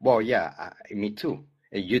that. Well, yeah, me too,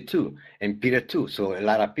 and you too, and Peter too. So a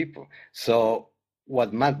lot of people. So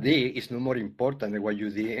what Matt did is no more important than what you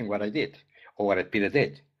did and what I did, or what Peter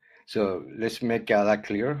did. So let's make that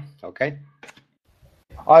clear, okay?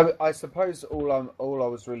 I suppose all I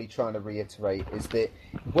was really trying to reiterate is that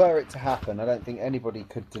were it to happen, I don't think anybody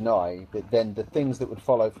could deny that then the things that would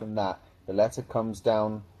follow from that, the letter comes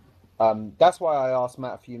down. That's why I asked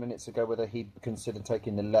Matt a few minutes ago whether he'd consider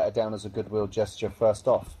taking the letter down as a goodwill gesture first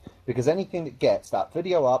off, because anything that gets that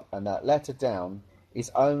video up and that letter down is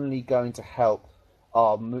only going to help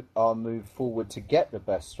our move forward to get the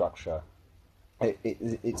best structure.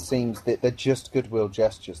 It seems that they're just goodwill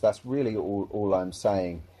gestures. That's really all I'm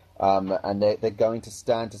saying. And they're going to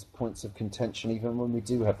stand as points of contention even when we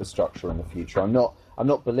do have the structure in the future. I'm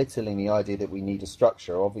not belittling the idea that we need a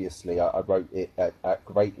structure. Obviously, I wrote it at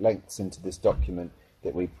great lengths into this document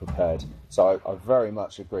that we prepared. So I very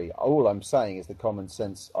much agree. All I'm saying is the common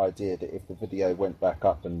sense idea that if the video went back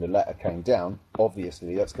up and the letter came down,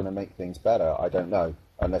 obviously that's going to make things better. I don't know,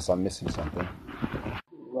 unless I'm missing something.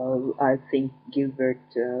 Well, I think Gilbert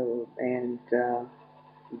and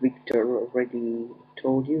Victor already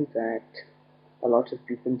told you that a lot of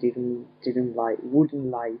people wouldn't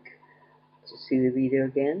like to see the video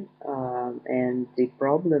again, and the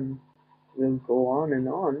problem will go on and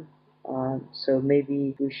on. So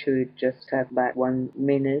maybe we should just step back 1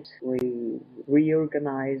 minute, we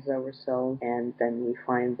reorganize ourselves, and then we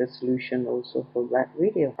find the solution also for that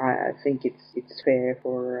video. I think it's fair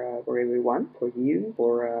for everyone, for you,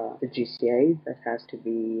 for the GCA that has to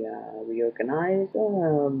be reorganized,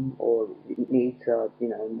 or it needs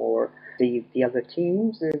more the other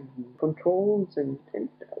teams controls and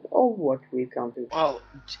all what we've come to. Well,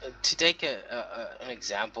 to take an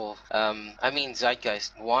example, I mean,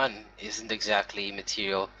 Zeitgeist 1 isn't exactly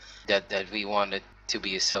material that we wanted to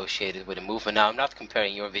be associated with a movement. Now, I'm not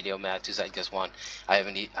comparing your video, Matt, to Zeitgeist 1. I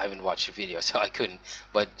haven't watched the video, so I couldn't.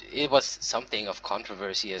 But it was something of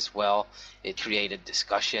controversy as well. It created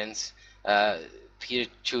discussions. Peter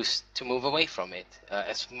chose to move away from it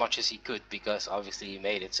as much as he could, because obviously he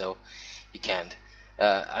made it, so he can't.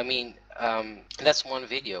 That's one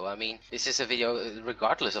video. I mean, this is a video,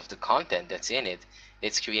 regardless of the content that's in it,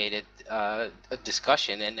 it's created a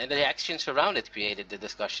discussion, and the actions around it created the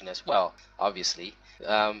discussion as well, obviously.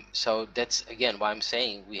 So that's, again, why I'm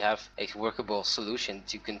saying we have a workable solution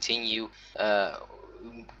to continue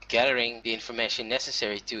gathering the information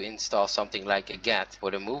necessary to install something like a GATT for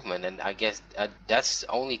the movement. And I guess that's the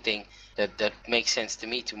only thing that makes sense to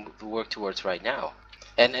me to work towards right now.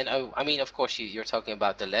 And I mean, of course, you're talking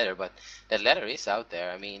about the letter, but that letter is out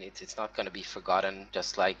there. I mean, it's not going to be forgotten,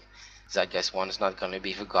 just like Zeitgeist 1 is not going to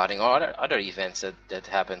be forgotten, or other events that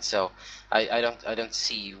happen. So I don't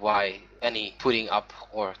see why any putting up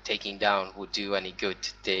or taking down would do any good.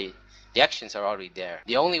 The actions are already there.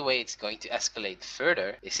 The only way it's going to escalate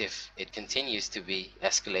further is if it continues to be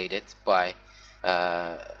escalated by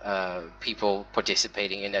people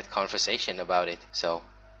participating in that conversation about it. So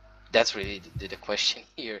that's really the question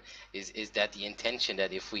here. Is that the intention,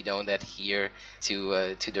 that if we don't adhere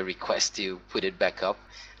to the request to put it back up,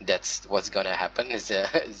 that's what's gonna happen?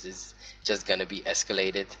 Is just gonna be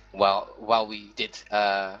escalated while we did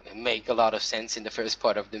make a lot of sense in the first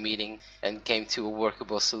part of the meeting and came to a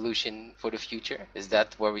workable solution for the future? Is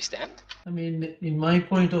that where we stand? I mean, in my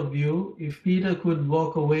point of view, if Peter could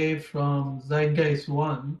walk away from Zeitgeist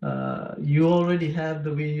 1, you already have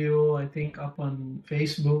the video, I think, up on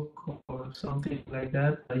Facebook or something like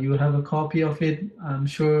that. You have a copy of it. I'm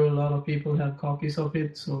sure a lot of people have copies of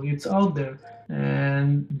it, so it's out there.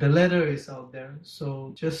 And the letter is out there.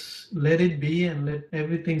 So just let it be and let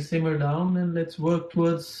everything simmer down, and let's work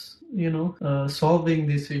towards solving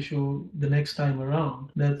this issue the next time around.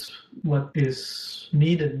 That's what is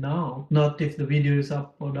needed now, not if the video is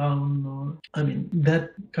up or down.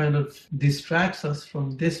 That kind of distracts us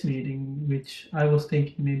from this meeting, which I was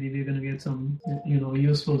thinking maybe we're going to get some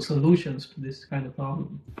useful solutions to this kind of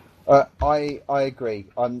problem. I agree.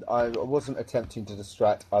 I wasn't attempting to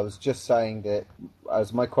distract. I was just saying that,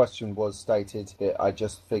 as my question was stated, that I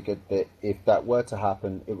just figured that if that were to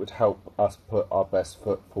happen, it would help us put our best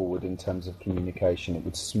foot forward in terms of communication. It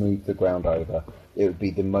would smooth the ground over. It would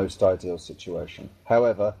be the most ideal situation.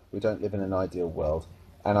 However, we don't live in an ideal world.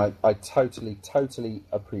 And I totally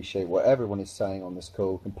appreciate what everyone is saying on this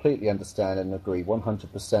call, completely understand and agree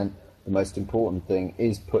 100%. The most important thing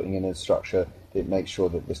is putting in a structure that makes sure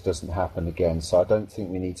that this doesn't happen again. So I don't think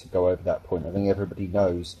we need to go over that point. I think everybody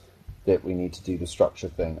knows that we need to do the structure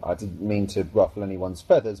thing. I didn't mean to ruffle anyone's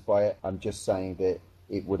feathers by it. I'm just saying that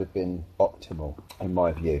it would have been optimal in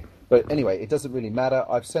my view. But anyway, it doesn't really matter.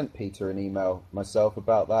 I've sent Peter an email myself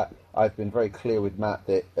about that. I've been very clear with Matt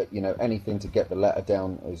that anything to get the letter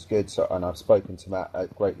down is good. So, and I've spoken to Matt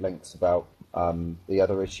at great lengths about the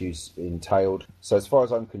other issues entailed. So as far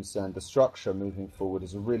as I'm concerned, the structure moving forward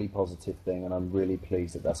is a really positive thing, and I'm really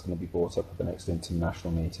pleased that that's going to be brought up at the next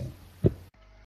international meeting.